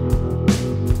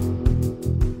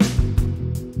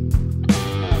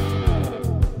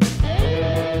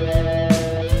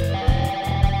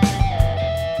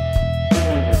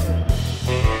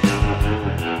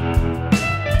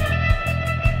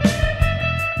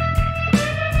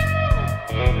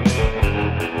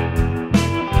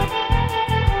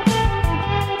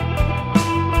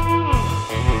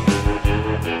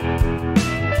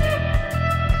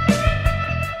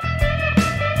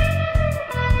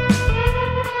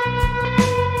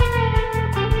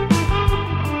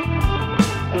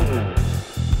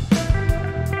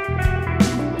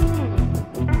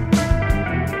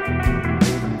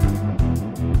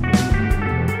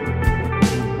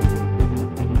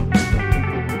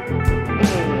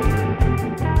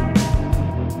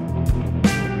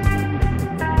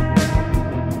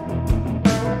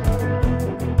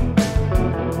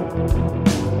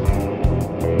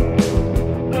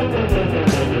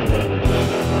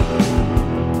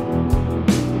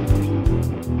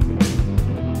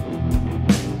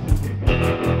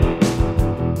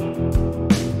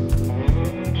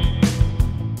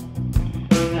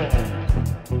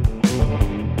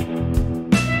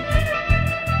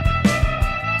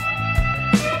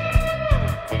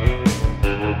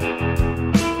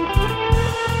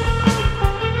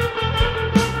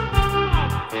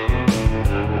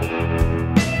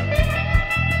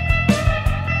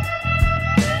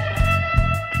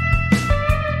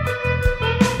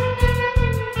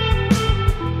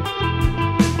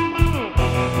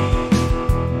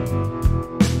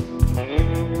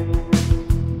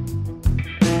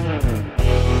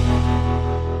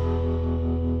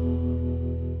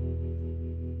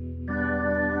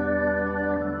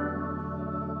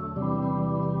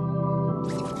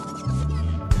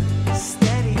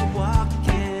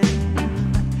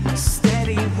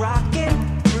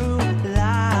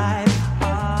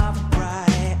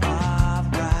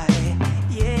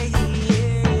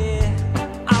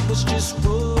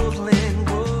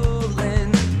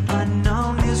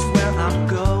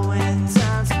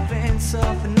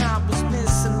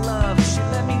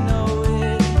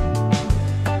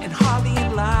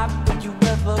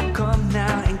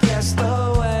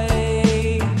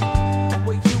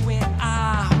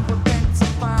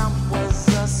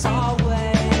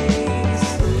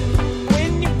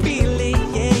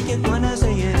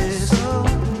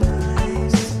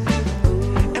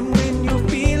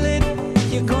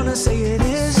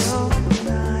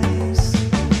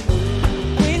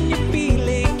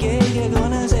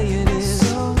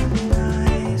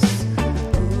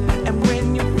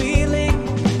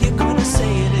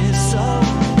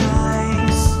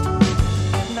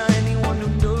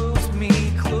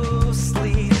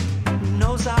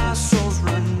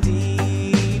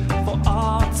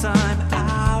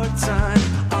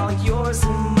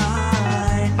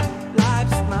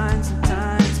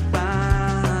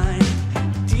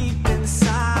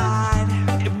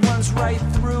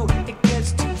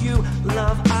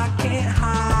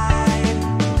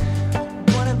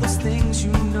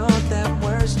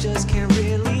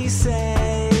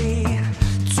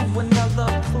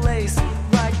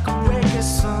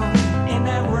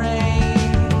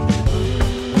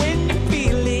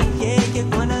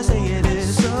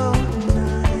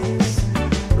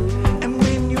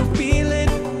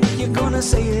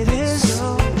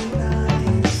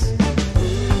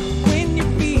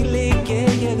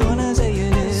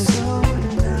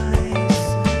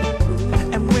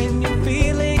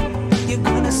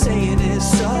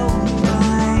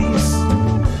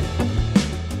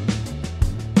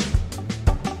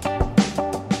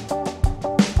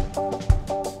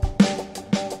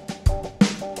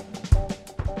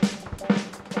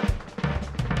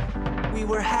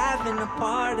 having a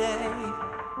party.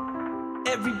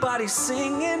 Everybody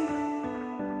singing,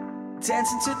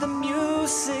 dancing to the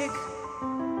music.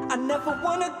 I never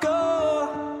wanna go.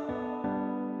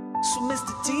 So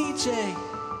Mr. DJ,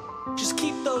 just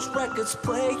keep those records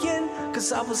playing,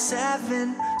 'cause I was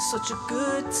having such a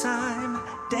good time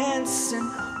dancing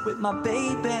with my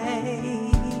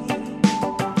baby.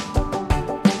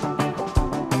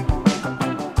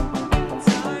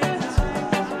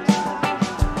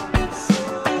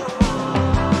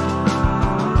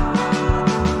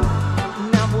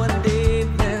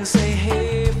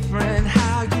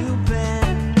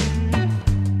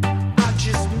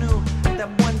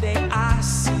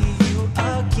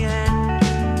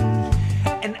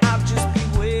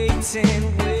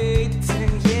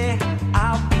 Waiting, yeah,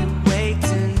 I'll be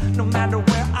waiting. No matter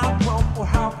where I roam or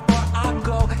how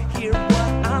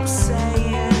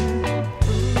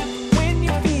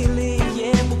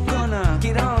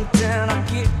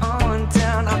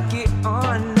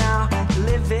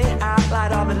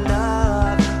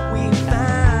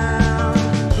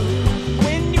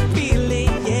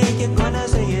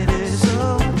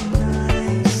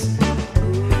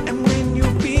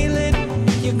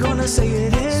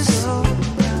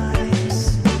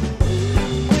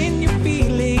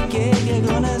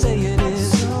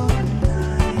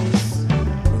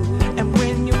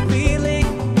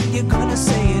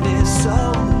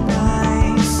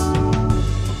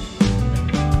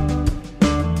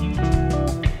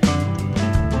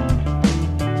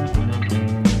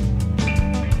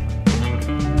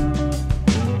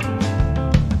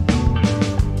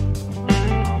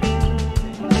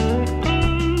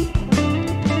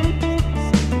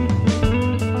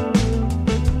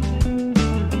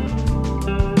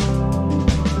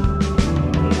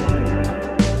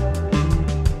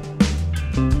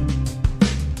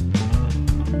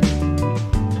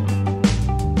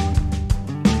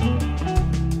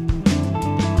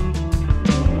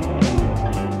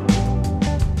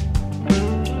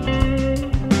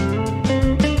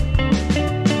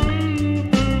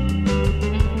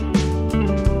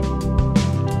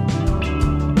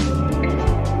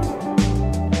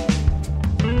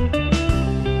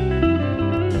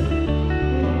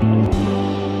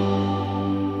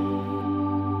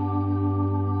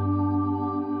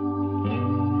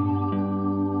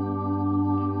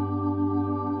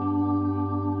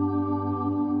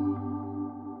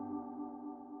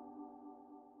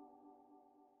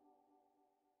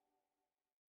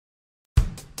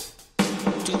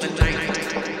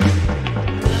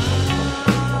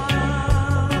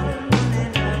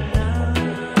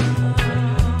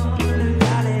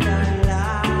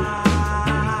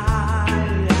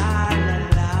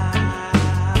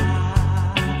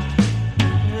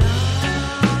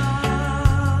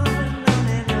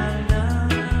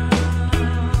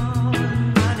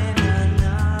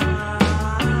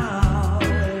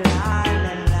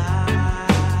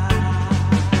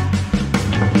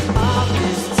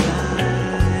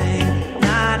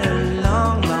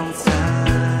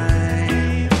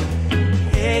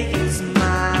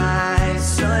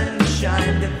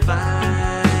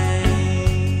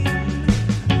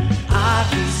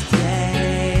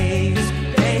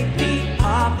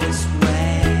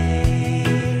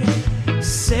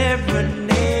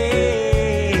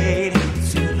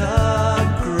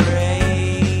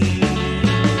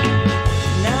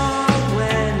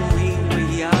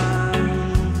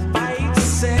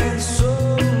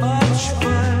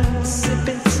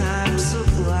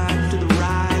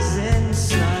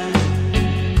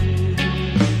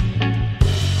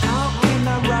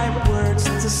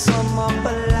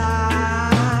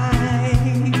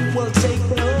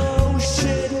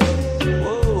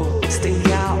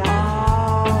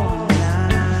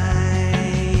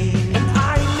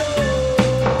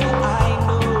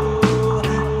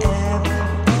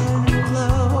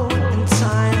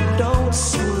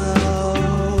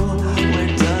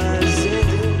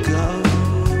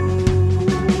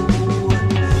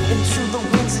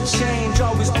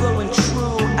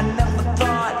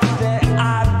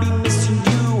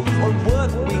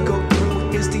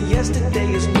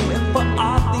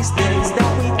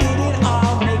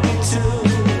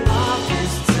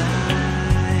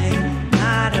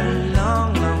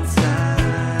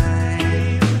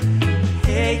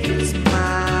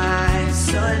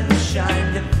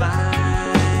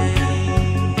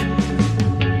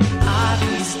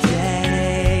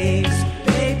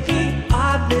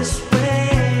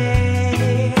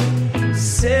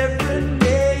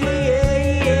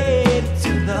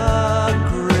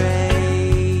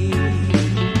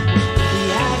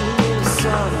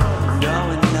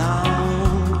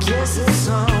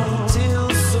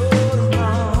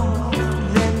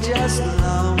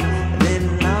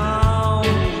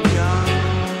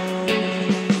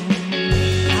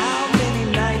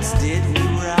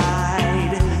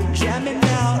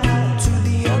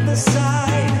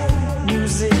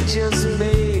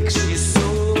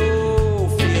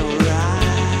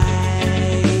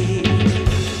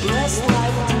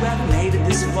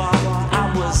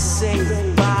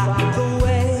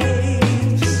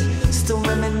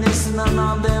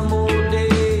all them old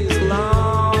days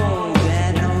long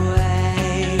and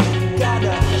away.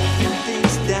 Gotta get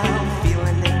things down,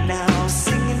 feeling it now,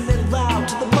 singing it loud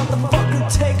to the motherfucker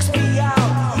takes me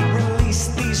out. Release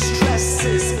these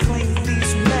stresses, clean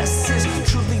these messes.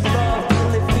 Truly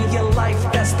love, living your life,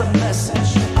 that's the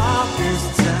message. All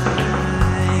this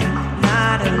time,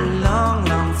 not a long,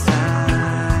 long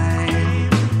time.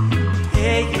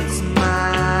 Hey, it's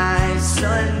my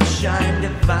sunshine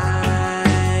divine.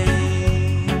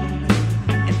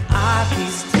 And all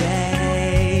these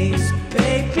days,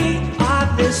 baby, are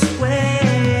this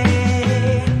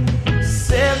way.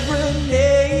 Serenade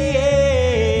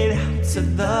to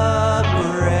the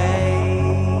grave.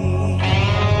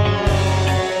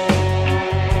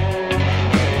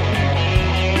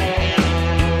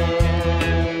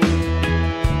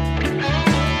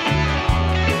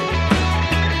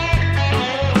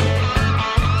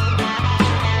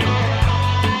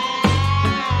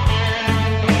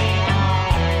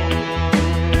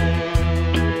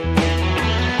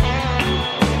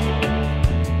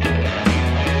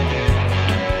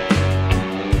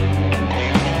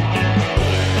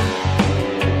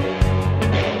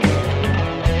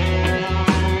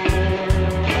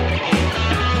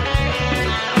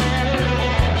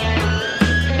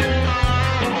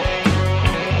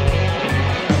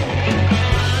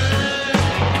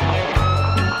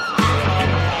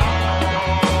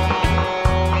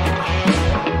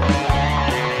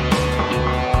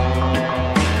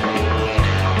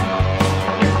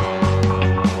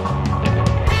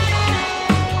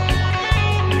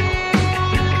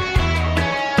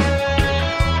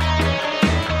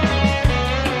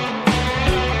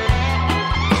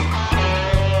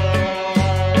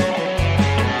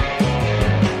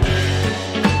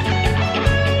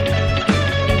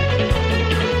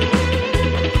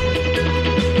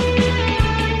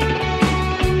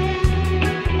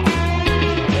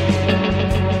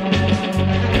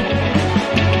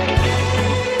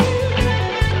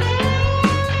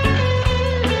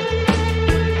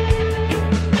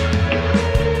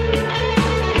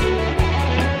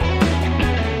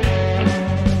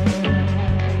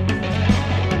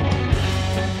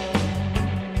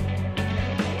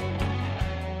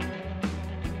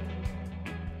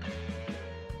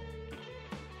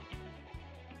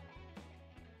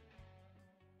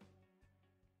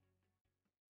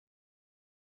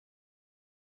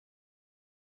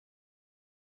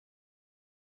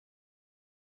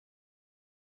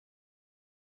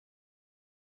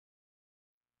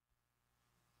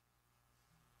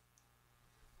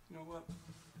 You know what?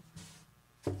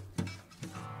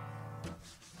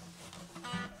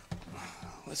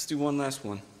 Let's do one last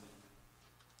one.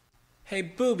 Hey,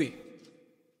 Booby.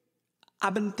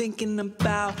 I've been thinking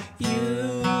about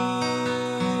you.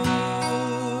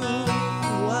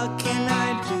 What can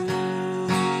I do?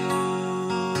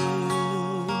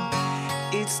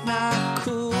 It's not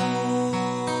cool,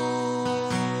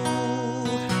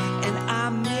 and I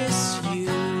miss you.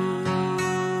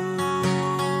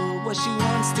 What she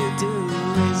wants to do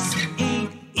is eat,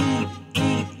 eat,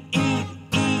 eat, eat,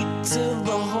 eat till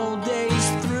the whole day's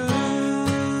through.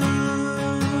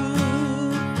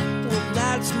 Well,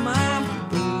 that's my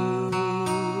boo.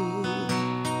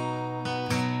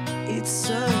 It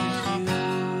serves you.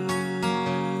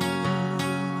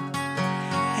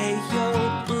 Hey, yo,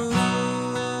 boo,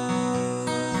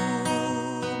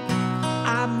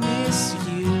 I miss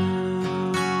you.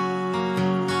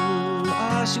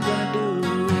 All she gonna do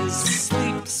is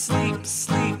sleep, sleep,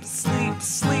 sleep, sleep,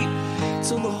 sleep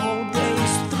till the whole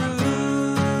day's through.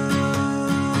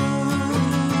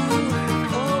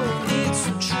 Oh, it's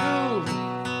true.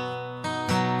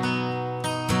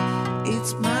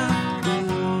 It's my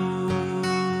boo.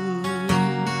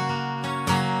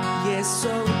 Yeah,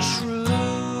 so true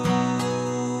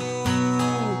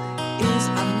is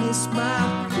I miss my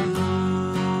boo.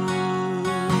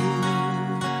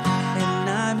 And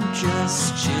I'm just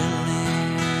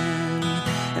chilling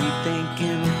and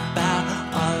thinking about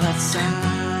all our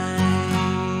times.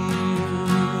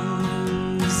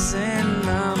 And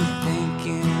I'm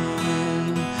thinking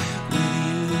with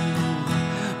you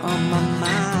on my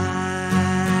mind.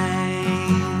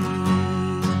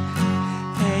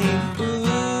 Hey, boo,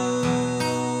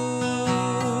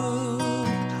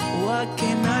 what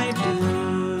can I do?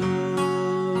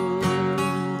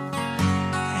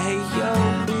 Hey, yo,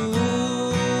 boo,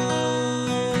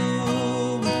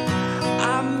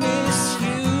 I miss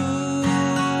you.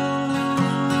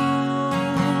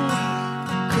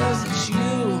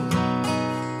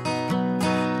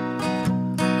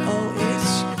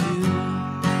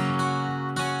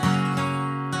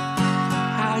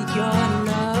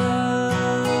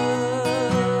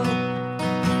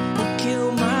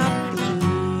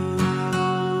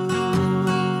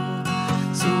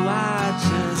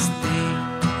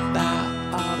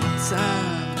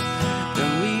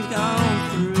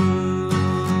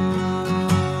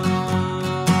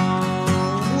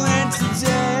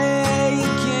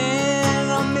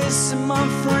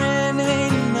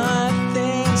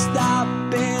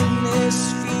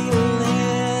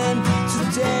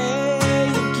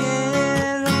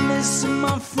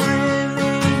 friend,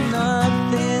 ain't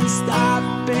nothing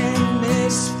stopping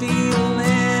this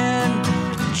feeling.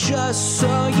 Just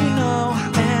so you know,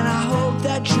 and I hope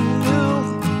that you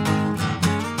knew.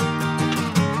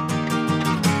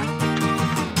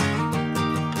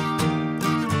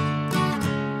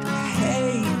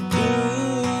 Hey,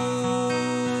 boom,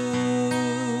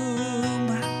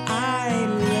 I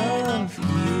love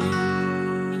you.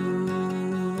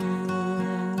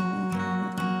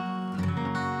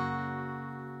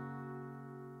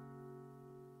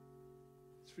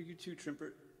 It's for you too,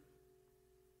 Trimpert.